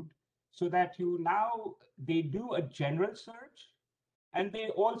improved so that they do a general search and they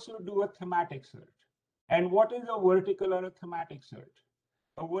also do a thematic search. And what is a vertical or a thematic search?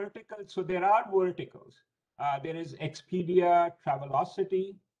 A vertical, so there are verticals. There is Expedia,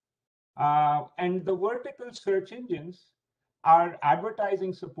 Travelocity, and the vertical search engines are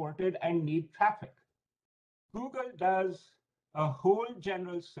advertising supported and need traffic. Google does a whole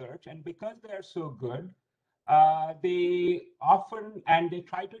general search, and because they are so good, they often, and they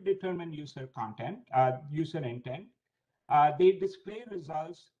try to determine user intent. They display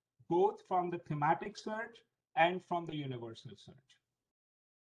results both from the thematic search and from the universal search.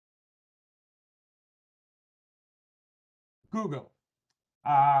 Google.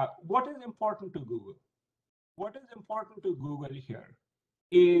 What is important to Google? What is important to Google here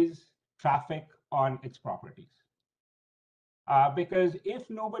is traffic on its properties. Because if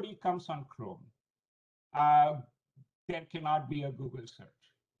nobody comes on Chrome, there cannot be a Google search.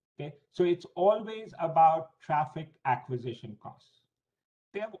 Okay, so it's always about traffic acquisition costs.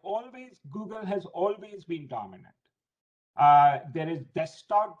 Google has always been dominant. There is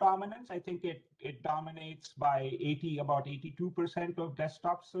desktop dominance. I think it dominates by about 82% of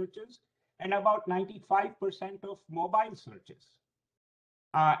desktop searches and about 95% of mobile searches.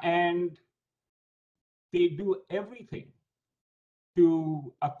 And they do everything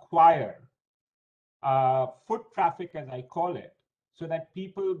to acquire foot traffic, as I call it, so that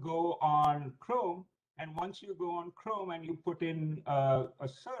people go on Chrome. And once you go on Chrome and you put in a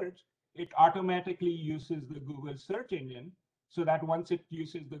search, it automatically uses the Google search engine, so that once it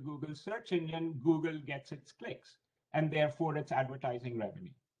uses the Google search engine, Google gets its clicks and therefore its advertising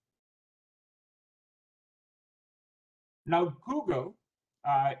revenue. Now, Google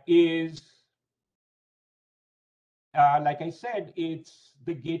is, like I said, it's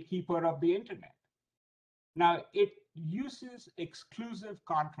the gatekeeper of the internet. Now, it uses exclusive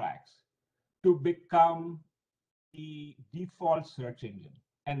contracts to become the default search engine.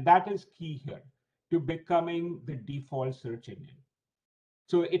 And that is key here, to becoming the default search engine.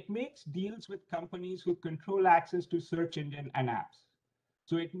 So it makes deals with companies who control access to search engine and apps.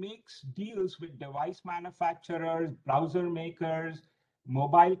 So it makes deals with device manufacturers, browser makers,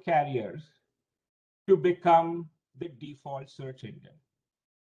 mobile carriers to become the default search engine.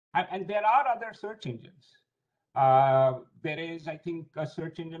 And there are other search engines. There is, I think, a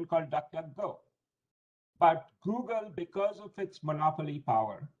search engine called DuckDuckGo. But Google, because of its monopoly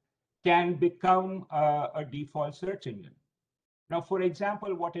power, can become a default search engine. Now, for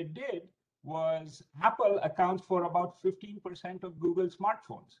example, what it did was Apple accounts for about 15% of Google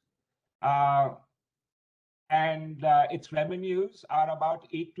smartphones. And its revenues are about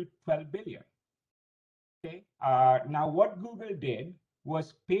 8 to 12 billion. Okay. Now, what Google did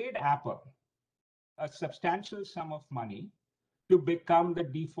was paid Apple a substantial sum of money to become the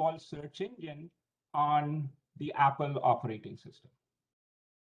default search engine on the Apple operating system.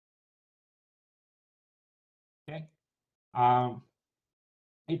 Okay,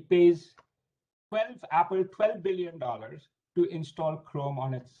 it pays Apple $12 billion to install Chrome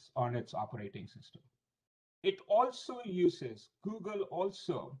on its operating system. It also uses, Google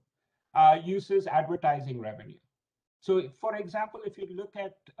also uses advertising revenue. So, for example, if you look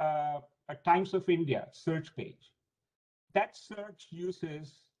at a Times of India search page, that search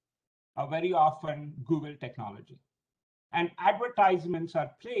uses very often Google technology. And advertisements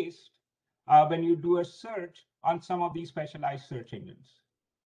are placed when you do a search on some of these specialized search engines.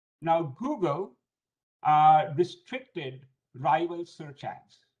 Now, Google restricted rival search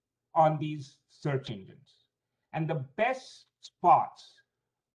ads on these search engines. And the best spots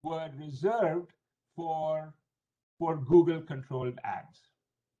were reserved for Google-controlled ads.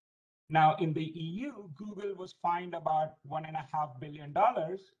 Now, in the EU, Google was fined about $1.5 billion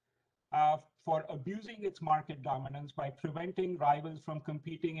for abusing its market dominance by preventing rivals from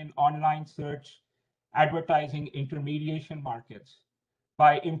competing in online search advertising intermediation markets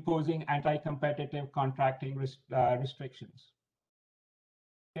by imposing anti-competitive contracting restrictions.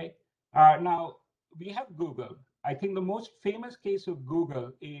 Okay. Now, we have Google. I think the most famous case of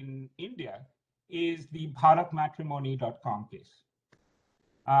Google in India is the bharatmatrimony.com case.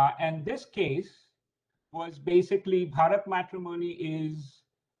 And this case was basically, Bharat Matrimony is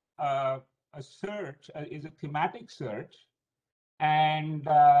a search, is a thematic search. And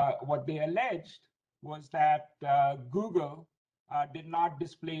what they alleged was that Google did not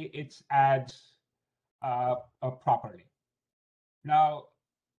display its ads properly. Now,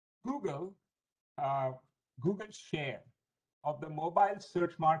 Google, Google's share of the mobile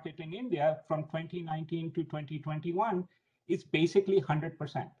search market in India from 2019 to 2021 is basically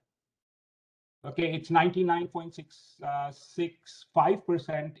 100%. Okay, it's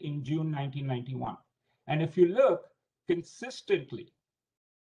 99.665% in June 1991. And if you look consistently,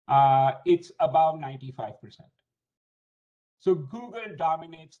 it's above 95%. So Google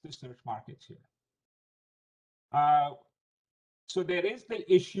dominates the search markets here. So there is the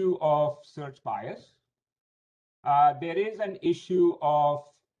issue of search bias. There is an issue of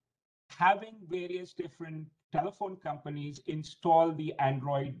having various different telephone companies install the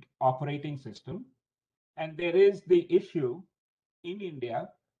Android operating system. And there is the issue in India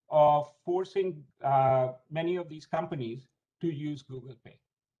of forcing many of these companies to use Google Pay.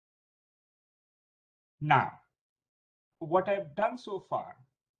 Now, what I've done so far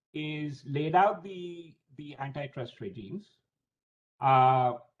is laid out the antitrust regimes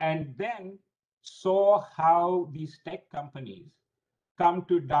and then saw how these tech companies come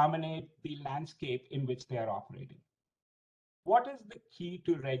to dominate the landscape in which they are operating. What is the key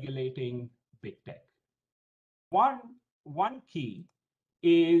to regulating big tech? One key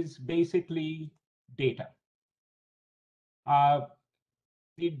is basically data.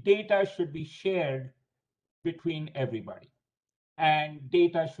 The data should be shared between everybody, and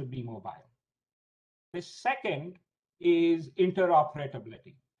data should be mobile. The second is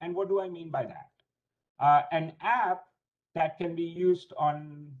interoperability. And what do I mean by that? An app that can be used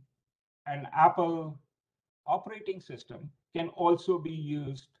on an Apple operating system can also be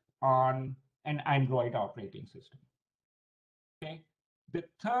used on an Android operating system. Okay. The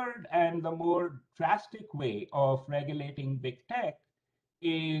third and the more drastic way of regulating big tech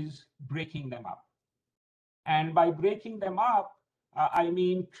is breaking them up. And by breaking them up, I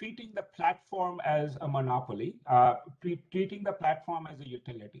mean treating the platform as a monopoly, treating the platform as a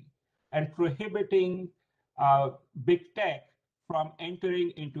utility, and prohibiting big tech from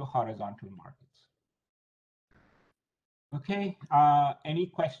entering into horizontal markets. Okay, any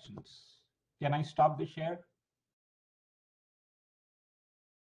questions? Can I stop the share?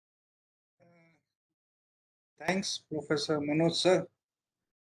 Thanks, Professor Manoj, sir.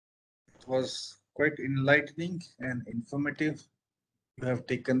 It was quite enlightening and informative. You have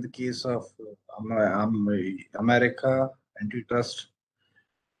taken the case of America, antitrust,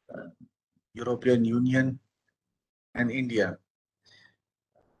 European Union, and India.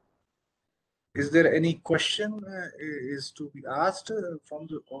 Is there any question is to be asked from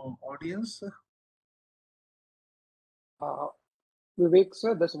the audience? Vivek,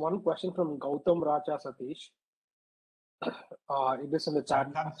 sir, there's one question from Gautam Raja Satish. It is in the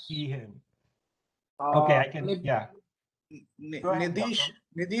chat. I can't see him. Okay, I can, yeah.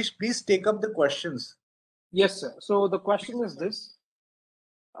 Nidish, please take up the questions. Yes, sir. So the question is this.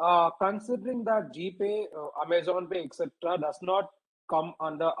 Considering that GPay, Amazon Pay, etc., does not come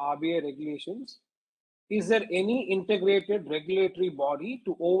under RBI regulations, is there any integrated regulatory body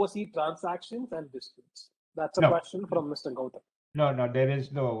to oversee transactions and disputes? That's a question from Mr. Gautam. No, there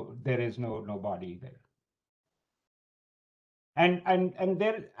is no body there. And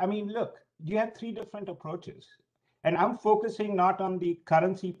there, I mean, look, you have three different approaches, and I'm focusing not on the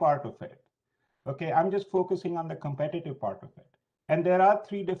currency part of it. Okay, I'm just focusing on the competitive part of it. And there are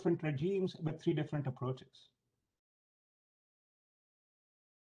three different regimes with three different approaches.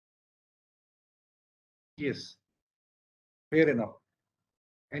 Yes, fair enough.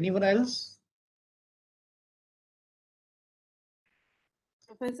 Anyone else?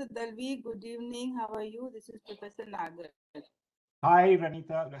 Professor Dalvi, good evening. How are you? This is Professor Nagar. Hi,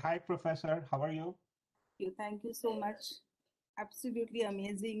 Ranita. Hi, Professor. How are you? Thank you so much. Absolutely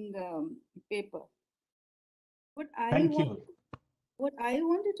amazing paper. Thank you. What I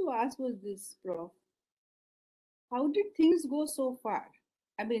wanted to ask was this, Prof. How did things go so far?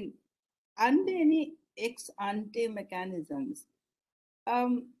 I mean, aren't there any ex-ante mechanisms?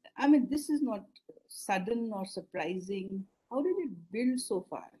 I mean, this is not sudden or surprising. How did it build so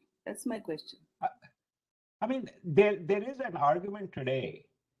far? That's my question. I mean, there is an argument today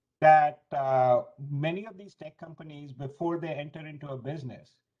that many of these tech companies, before they enter into a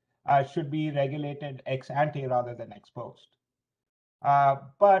business, should be regulated ex ante rather than ex post.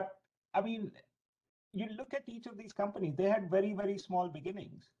 But I mean, you look at each of these companies, they had very, very small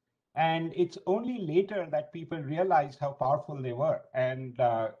beginnings. And it's only later that people realized how powerful they were. And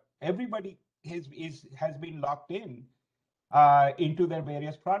everybody has been locked in into their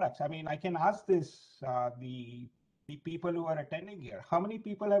various products. I mean, I can ask this, the people who are attending here, how many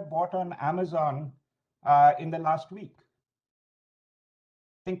people have bought on Amazon in the last week?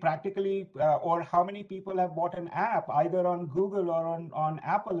 think practically, or how many people have bought an app either on Google or on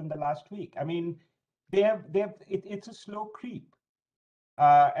Apple in the last week? I mean, it's a slow creep.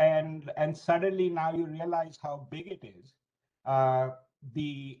 And suddenly now you realize how big it is.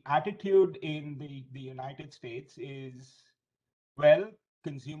 The attitude in the United States is, well,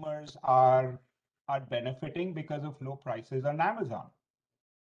 consumers are benefiting because of low prices on Amazon.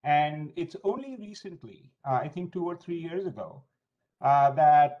 And it's only recently, I think 2 or 3 years ago,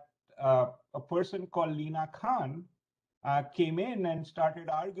 that a person called Lina Khan came in and started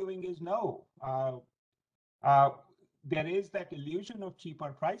arguing is no. There is that illusion of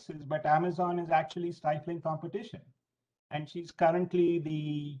cheaper prices, but Amazon is actually stifling competition. And she's currently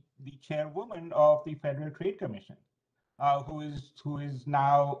the chairwoman of the Federal Trade Commission, who is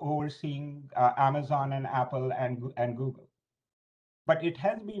now overseeing Amazon and Apple and Google. But it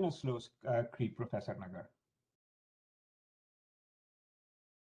has been a slow creep, Professor Nagar.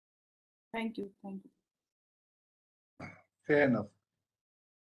 Thank you. Thank you. Fair enough.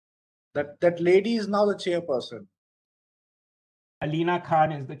 That lady is now the chairperson. Alina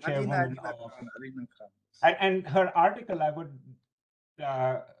Khan is the chairwoman Alina Khan. And her article, I would,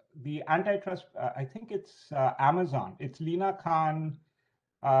 the antitrust, I think it's Amazon. It's Lina Khan,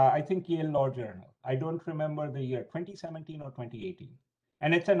 I think Yale Law Journal. I don't remember the year, 2017 or 2018.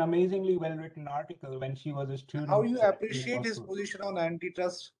 And it's an amazingly well-written article when she was a student. How you appreciate his position on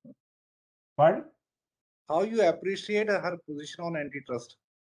antitrust? Pardon? How you appreciate her position on antitrust?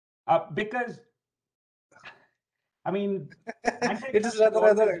 Because, I mean, it is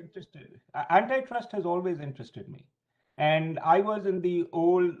rather interested. Antitrust has always interested me. And I was in the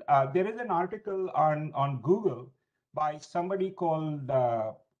old, there is an article on Google by somebody called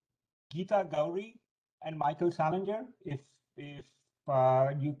Geeta Gowri and Michael Salinger. If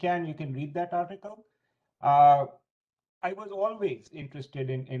you can read that article. I was always interested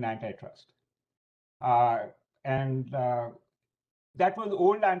in antitrust. And that was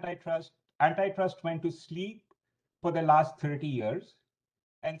old antitrust. Antitrust went to sleep for the last 30 years,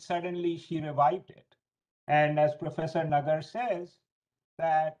 and suddenly she revived it. And as Professor Nagar says,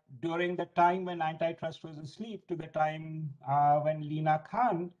 that during the time when antitrust was asleep to the time when Lina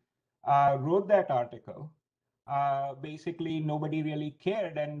Khan wrote that article, basically nobody really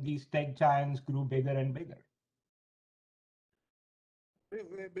cared, and these tech giants grew bigger and bigger.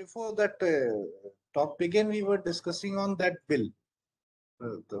 Before that talk began, we were discussing on that bill,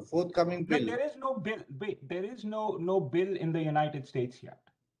 the forthcoming bill. There is no bill. Wait, there is no bill in the United States yet.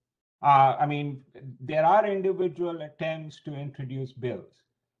 I mean, there are individual attempts to introduce bills,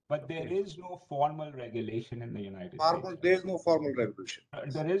 but there is no formal regulation in the United States. There is no formal regulation.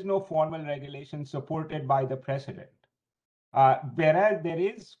 There is no formal regulation supported by the president. Whereas there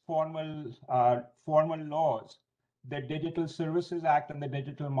is formal laws, the Digital Services Act and the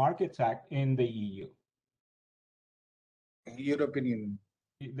Digital Markets Act in the EU. European Union.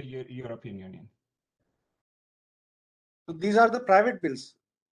 The European Union. So these are the private bills.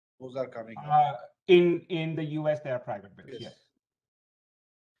 Those are coming. In the US, there are private bills. Yes.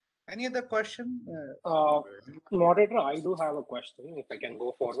 Any other question? Moderator, I do have a question. If I can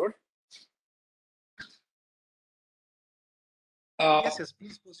go forward. Yes,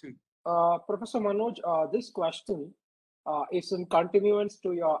 please proceed. Professor Manoj, this question is in continuance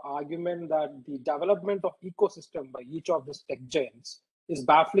to your argument that the development of ecosystem by each of these tech giants is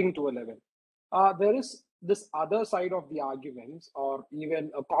baffling to a level. There is this other side of the arguments, or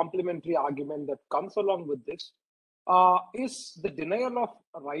even a complementary argument that comes along with this, is the denial of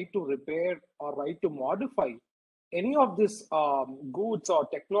right to repair or right to modify any of these goods or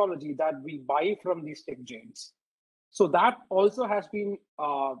technology that we buy from these tech giants. So that also has been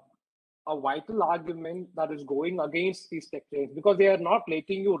a vital argument that is going against these tech giants, because they are not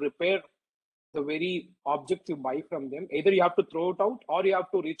letting you repair the very objects you buy from them. Either you have to throw it out, or you have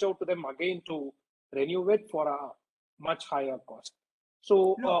to reach out to them again to renew it for a much higher cost.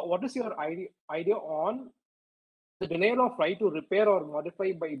 So what is your idea on the denial of right to repair or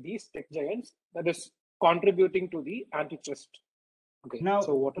modify by these tech giants that is contributing to the antitrust? Okay, now,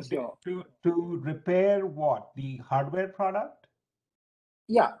 so what is your... To repair what? The hardware product?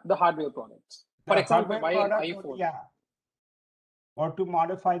 Yeah, the hardware products. For example, buy an iPhone. Yeah. Or to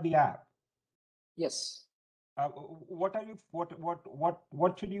modify the app. Yes. What are you?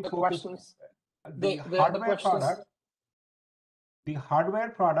 What should you the focus on? The hardware product. The hardware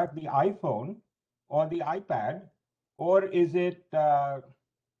product, the iPhone or the iPad, or is it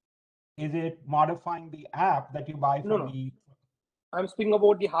modifying the app that you buy from the? I'm speaking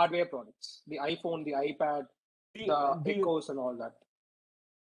about the hardware products, the iPhone, the iPad, the Echoes and all that.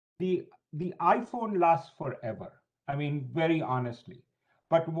 The iPhone lasts forever. I mean, very honestly.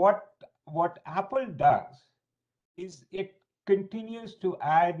 But what Apple does is it continues to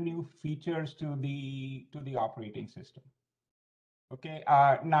add new features to the operating system. Okay,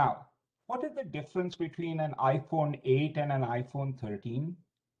 now, what is the difference between an iPhone 8 and an iPhone 13?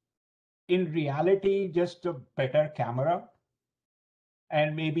 In reality, just a better camera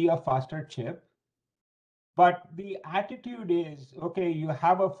and maybe a faster chip. But the attitude is, okay, you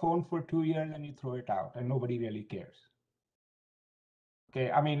have a phone for 2 years and you throw it out and nobody really cares. Okay,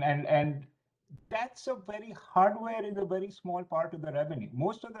 I mean, and that's a very hardware is a very small part of the revenue.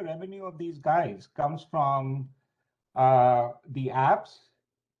 Most of the revenue of these guys comes from the apps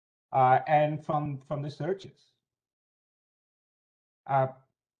and from the searches.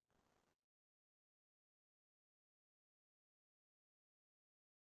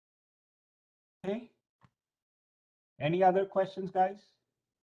 Okay. Any other questions, guys?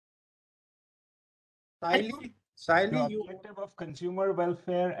 Siley, The objective of consumer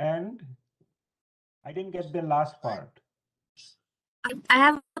welfare, and I didn't get the last part. I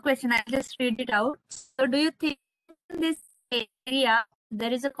have a question. I'll just read it out. So, do you think in this area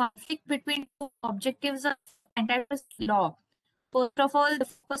there is a conflict between two objectives of antitrust law? First of all, the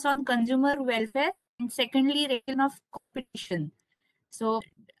focus on consumer welfare, and secondly, regulation of competition. So,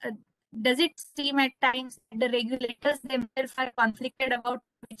 does it seem at times that the regulators themselves are conflicted about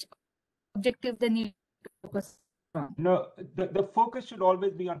which objective they need to focus on? No, the focus should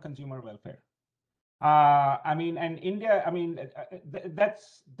always be on consumer welfare. I mean, and India, I mean,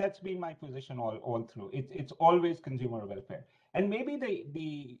 that's been my position all through. It's always consumer welfare, and maybe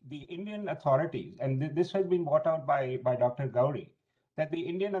the Indian authorities, and this has been brought out by Dr. Gauri, that the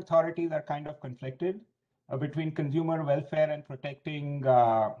Indian authorities are kind of conflicted between consumer welfare and protecting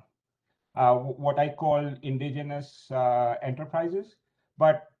what I call indigenous enterprises.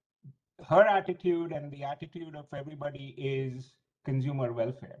 But her attitude and the attitude of everybody is consumer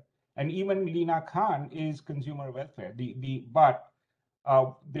welfare. And even Leena Khan is consumer welfare. But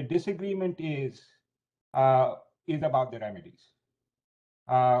the disagreement is about the remedies.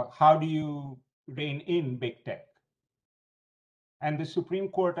 How do you rein in big tech? And the Supreme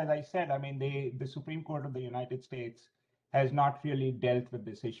Court, as I said, I mean, the Supreme Court of the United States has not really dealt with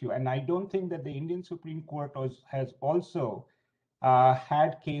this issue. And I don't think that the Indian Supreme Court has also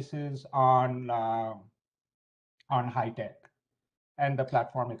had cases on high tech and the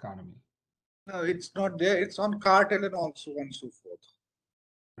platform economy. No, it's not there. It's on cartel and also and so forth.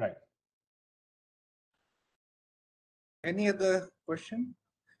 Right. Any other question?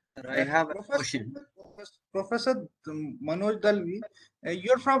 I have a question. Professor Manoj Dalvi,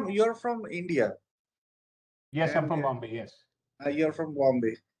 you're from India. Yes, I'm from Bombay. Yes. You're from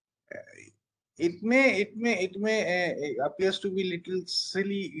Bombay. It may appears to be little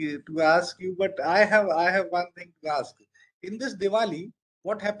silly to ask you, but I have one thing to ask. In this Diwali,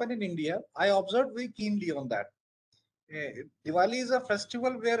 what happened in India? I observed very keenly on that. Diwali is a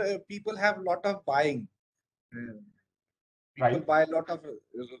festival where people have a lot of buying. People buy a lot of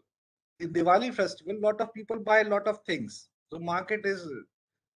in Diwali festival. Lot of people buy a lot of things. So market is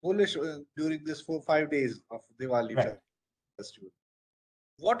bullish during this 4-5 days of Diwali festival.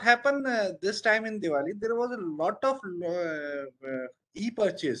 What happened this time in Diwali? There was a lot of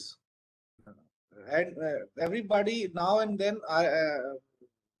e-purchase, and everybody now and then are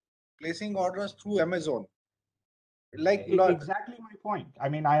placing orders through Amazon. Like exactly my point. I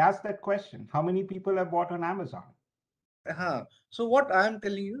mean, I asked that question. How many people have bought on Amazon? So what I am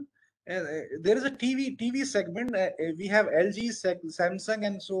telling you, there is a TV segment. We have LG, Samsung,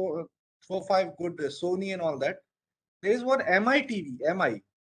 and so 4-5 good Sony and all that. There is one MI TV.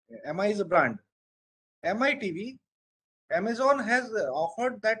 MI is a brand. MI TV. Amazon has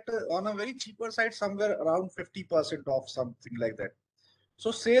offered that on a very cheaper side, somewhere around 50% off, something like that.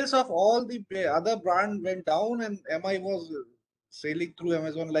 So sales of all the other brand went down, and MI was selling through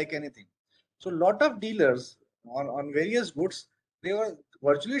Amazon like anything. So a lot of dealers on various goods, they were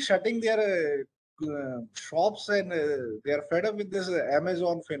virtually shutting their shops, and they are fed up with this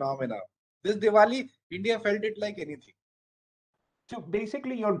Amazon phenomena. This Diwali, India felt it like anything. So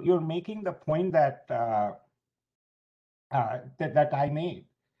basically, you're making the point that that I made.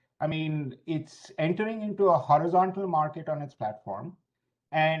 I mean, it's entering into a horizontal market on its platform,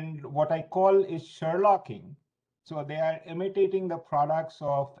 and what I call is Sherlocking. So they are imitating the products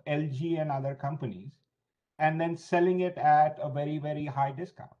of LG and other companies, and then selling it at a very, very high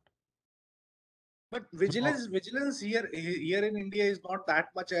discount. But vigilance here in India is not that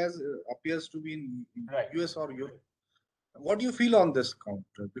much as appears to be in US or Europe. What do you feel on this count?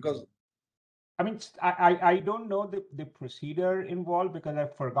 Because I mean, I don't know the procedure involved because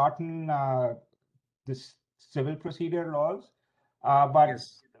I've forgotten this civil procedure laws. But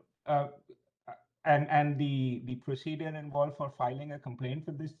Yes. And the procedure involved for filing a complaint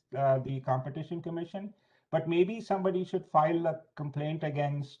with this the Competition Commission. But maybe somebody should file a complaint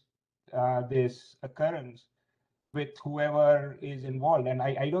against this occurrence with whoever is involved. And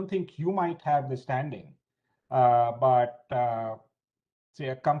I don't think you might have the standing, but say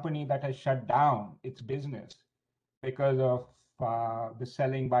a company that has shut down its business because of the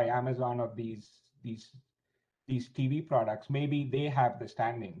selling by Amazon of these TV products, maybe they have the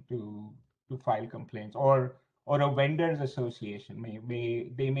standing to file complaints, or a vendors association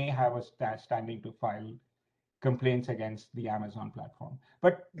may have a standing to file complaints against the Amazon platform.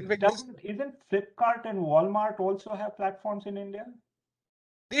 But In fact, isn't Flipkart and Walmart also have platforms in India?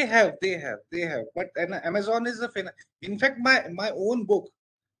 they have. But Amazon is in fact, my own book,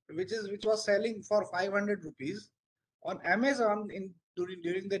 which was selling for 500 rupees on Amazon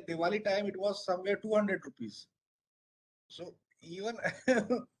during the Diwali time, it was somewhere 200 rupees. So even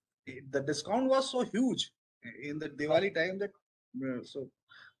the discount was so huge in the Diwali time that so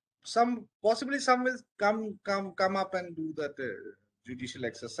possibly some will come up and do that judicial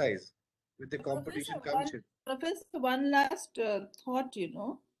exercise with the competition commission. Professor, one last thought,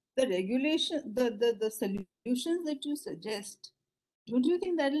 the regulation, the solutions that you suggest, don't you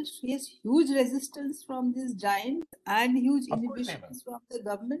think that will face huge resistance from these giants and huge inhibitions from the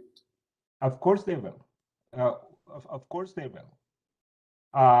government? Of course they will. Of course they will.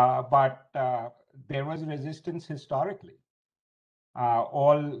 But there was resistance historically,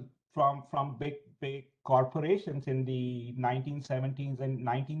 all from big corporations in the 1970s and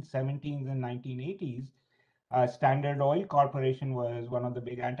 1980s. Standard Oil Corporation was one of the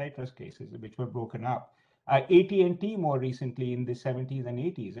big antitrust cases which were broken up. AT&T more recently in the 70s and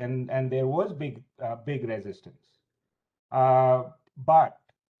 80s, and there was big resistance. But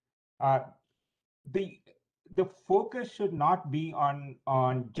the focus should not be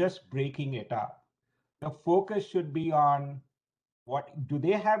on just breaking it up. The focus should be on what do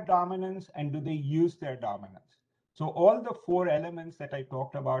they have dominance and do they use their dominance. So all the 4 elements that I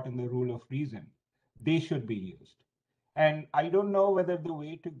talked about in the rule of reason, they should be used. And I don't know whether the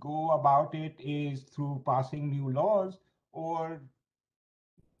way to go about it is through passing new laws or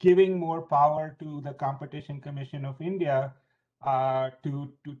giving more power to the Competition Commission of India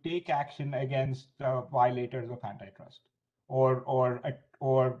to take action against violators of antitrust or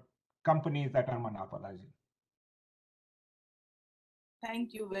companies that are monopolizing.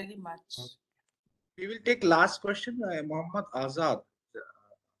 Thank you very much. We will take last question. Mohammad Azad,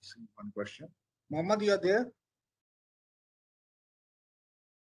 one question. Mohammad, you are there?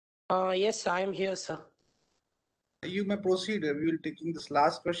 Yes, I am here, sir. You may proceed. We will taking this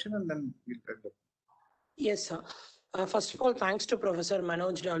last question and then we'll end up. Yes, sir. First of all, thanks to Professor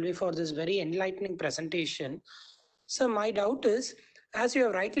Manoj Dalvi for this very enlightening presentation. So my doubt is, as you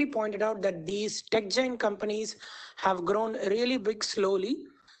have rightly pointed out, that these tech giant companies have grown really big slowly,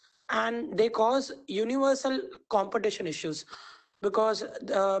 and they cause universal competition issues because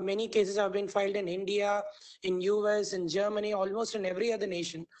many cases have been filed in India, in US, in Germany, almost in every other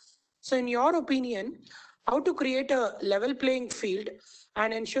nation. So in your opinion, how to create a level playing field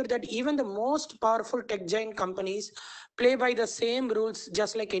and ensure that even the most powerful tech giant companies play by the same rules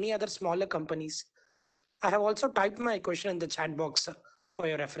just like any other smaller companies? I have also typed my question in the chat box for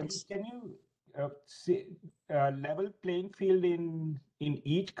your reference. Can you see level playing field in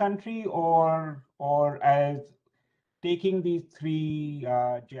each country or as taking these 3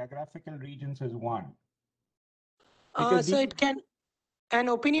 geographical regions as one? So it can, an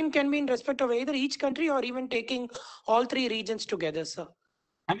opinion can be in respect of either each country or even taking all 3 regions together, sir.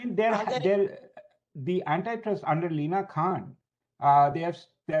 I mean, the antitrust under Lina Khan, they have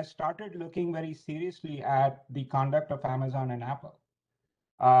started looking very seriously at the conduct of Amazon and Apple.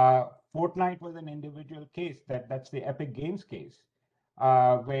 Fortnite was an individual case that's the Epic Games case,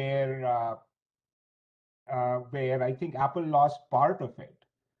 where I think Apple lost part of it,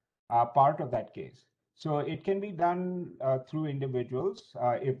 part of that case. So it can be done through individuals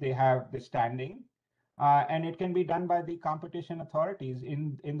if they have the standing, and it can be done by the competition authorities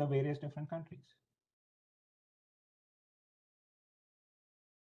in the various different countries.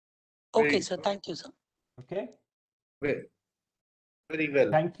 Okay, sir. Thank you, sir. Okay. Very well.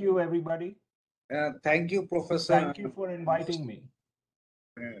 Thank you, everybody. Thank you, Professor. Thank you for inviting me.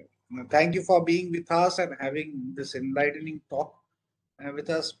 Thank you for being with us and having this enlightening talk with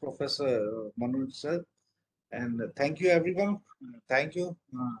us, Professor Manoj sir. And thank you, everyone. Thank you,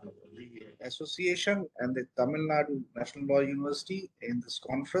 the association and the Tamil Nadu National Law University in this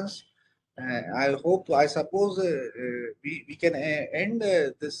conference. I suppose we can end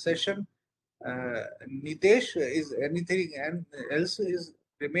this session Nitesh, is anything and else is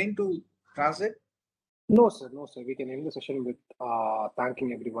remain to translate? No, sir. No, sir. We can end the session with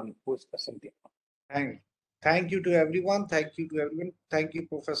thanking everyone who is present here. Thank you to everyone. Thank you to everyone. Thank you,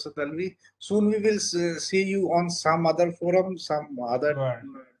 Professor Dalvi. Soon we will see you on some other forum, some other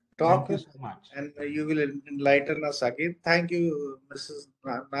talk. Thank you so much. And you will enlighten us again. Thank you, Mrs.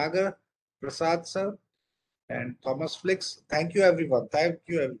 Nagar, Prasad sir, and Thomas Flix. Thank you, everyone. Thank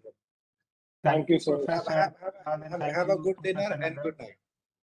you, everyone. Thank you, sir. Professor. Have a good dinner and good night.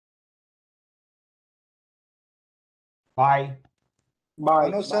 Bye.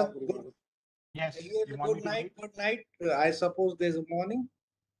 Bye. Manoj sir, yes. Good night. Good night. I suppose there's a morning.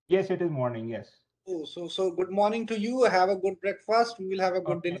 Yes, it is morning. Yes. Oh, so good morning to you. Have a good breakfast. We will have a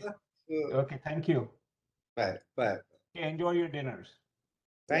good dinner. Okay. Thank you. Bye. Bye. Okay, enjoy your dinners.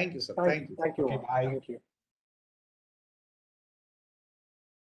 Thank you, sir. Thank you. Okay, bye. Thank you.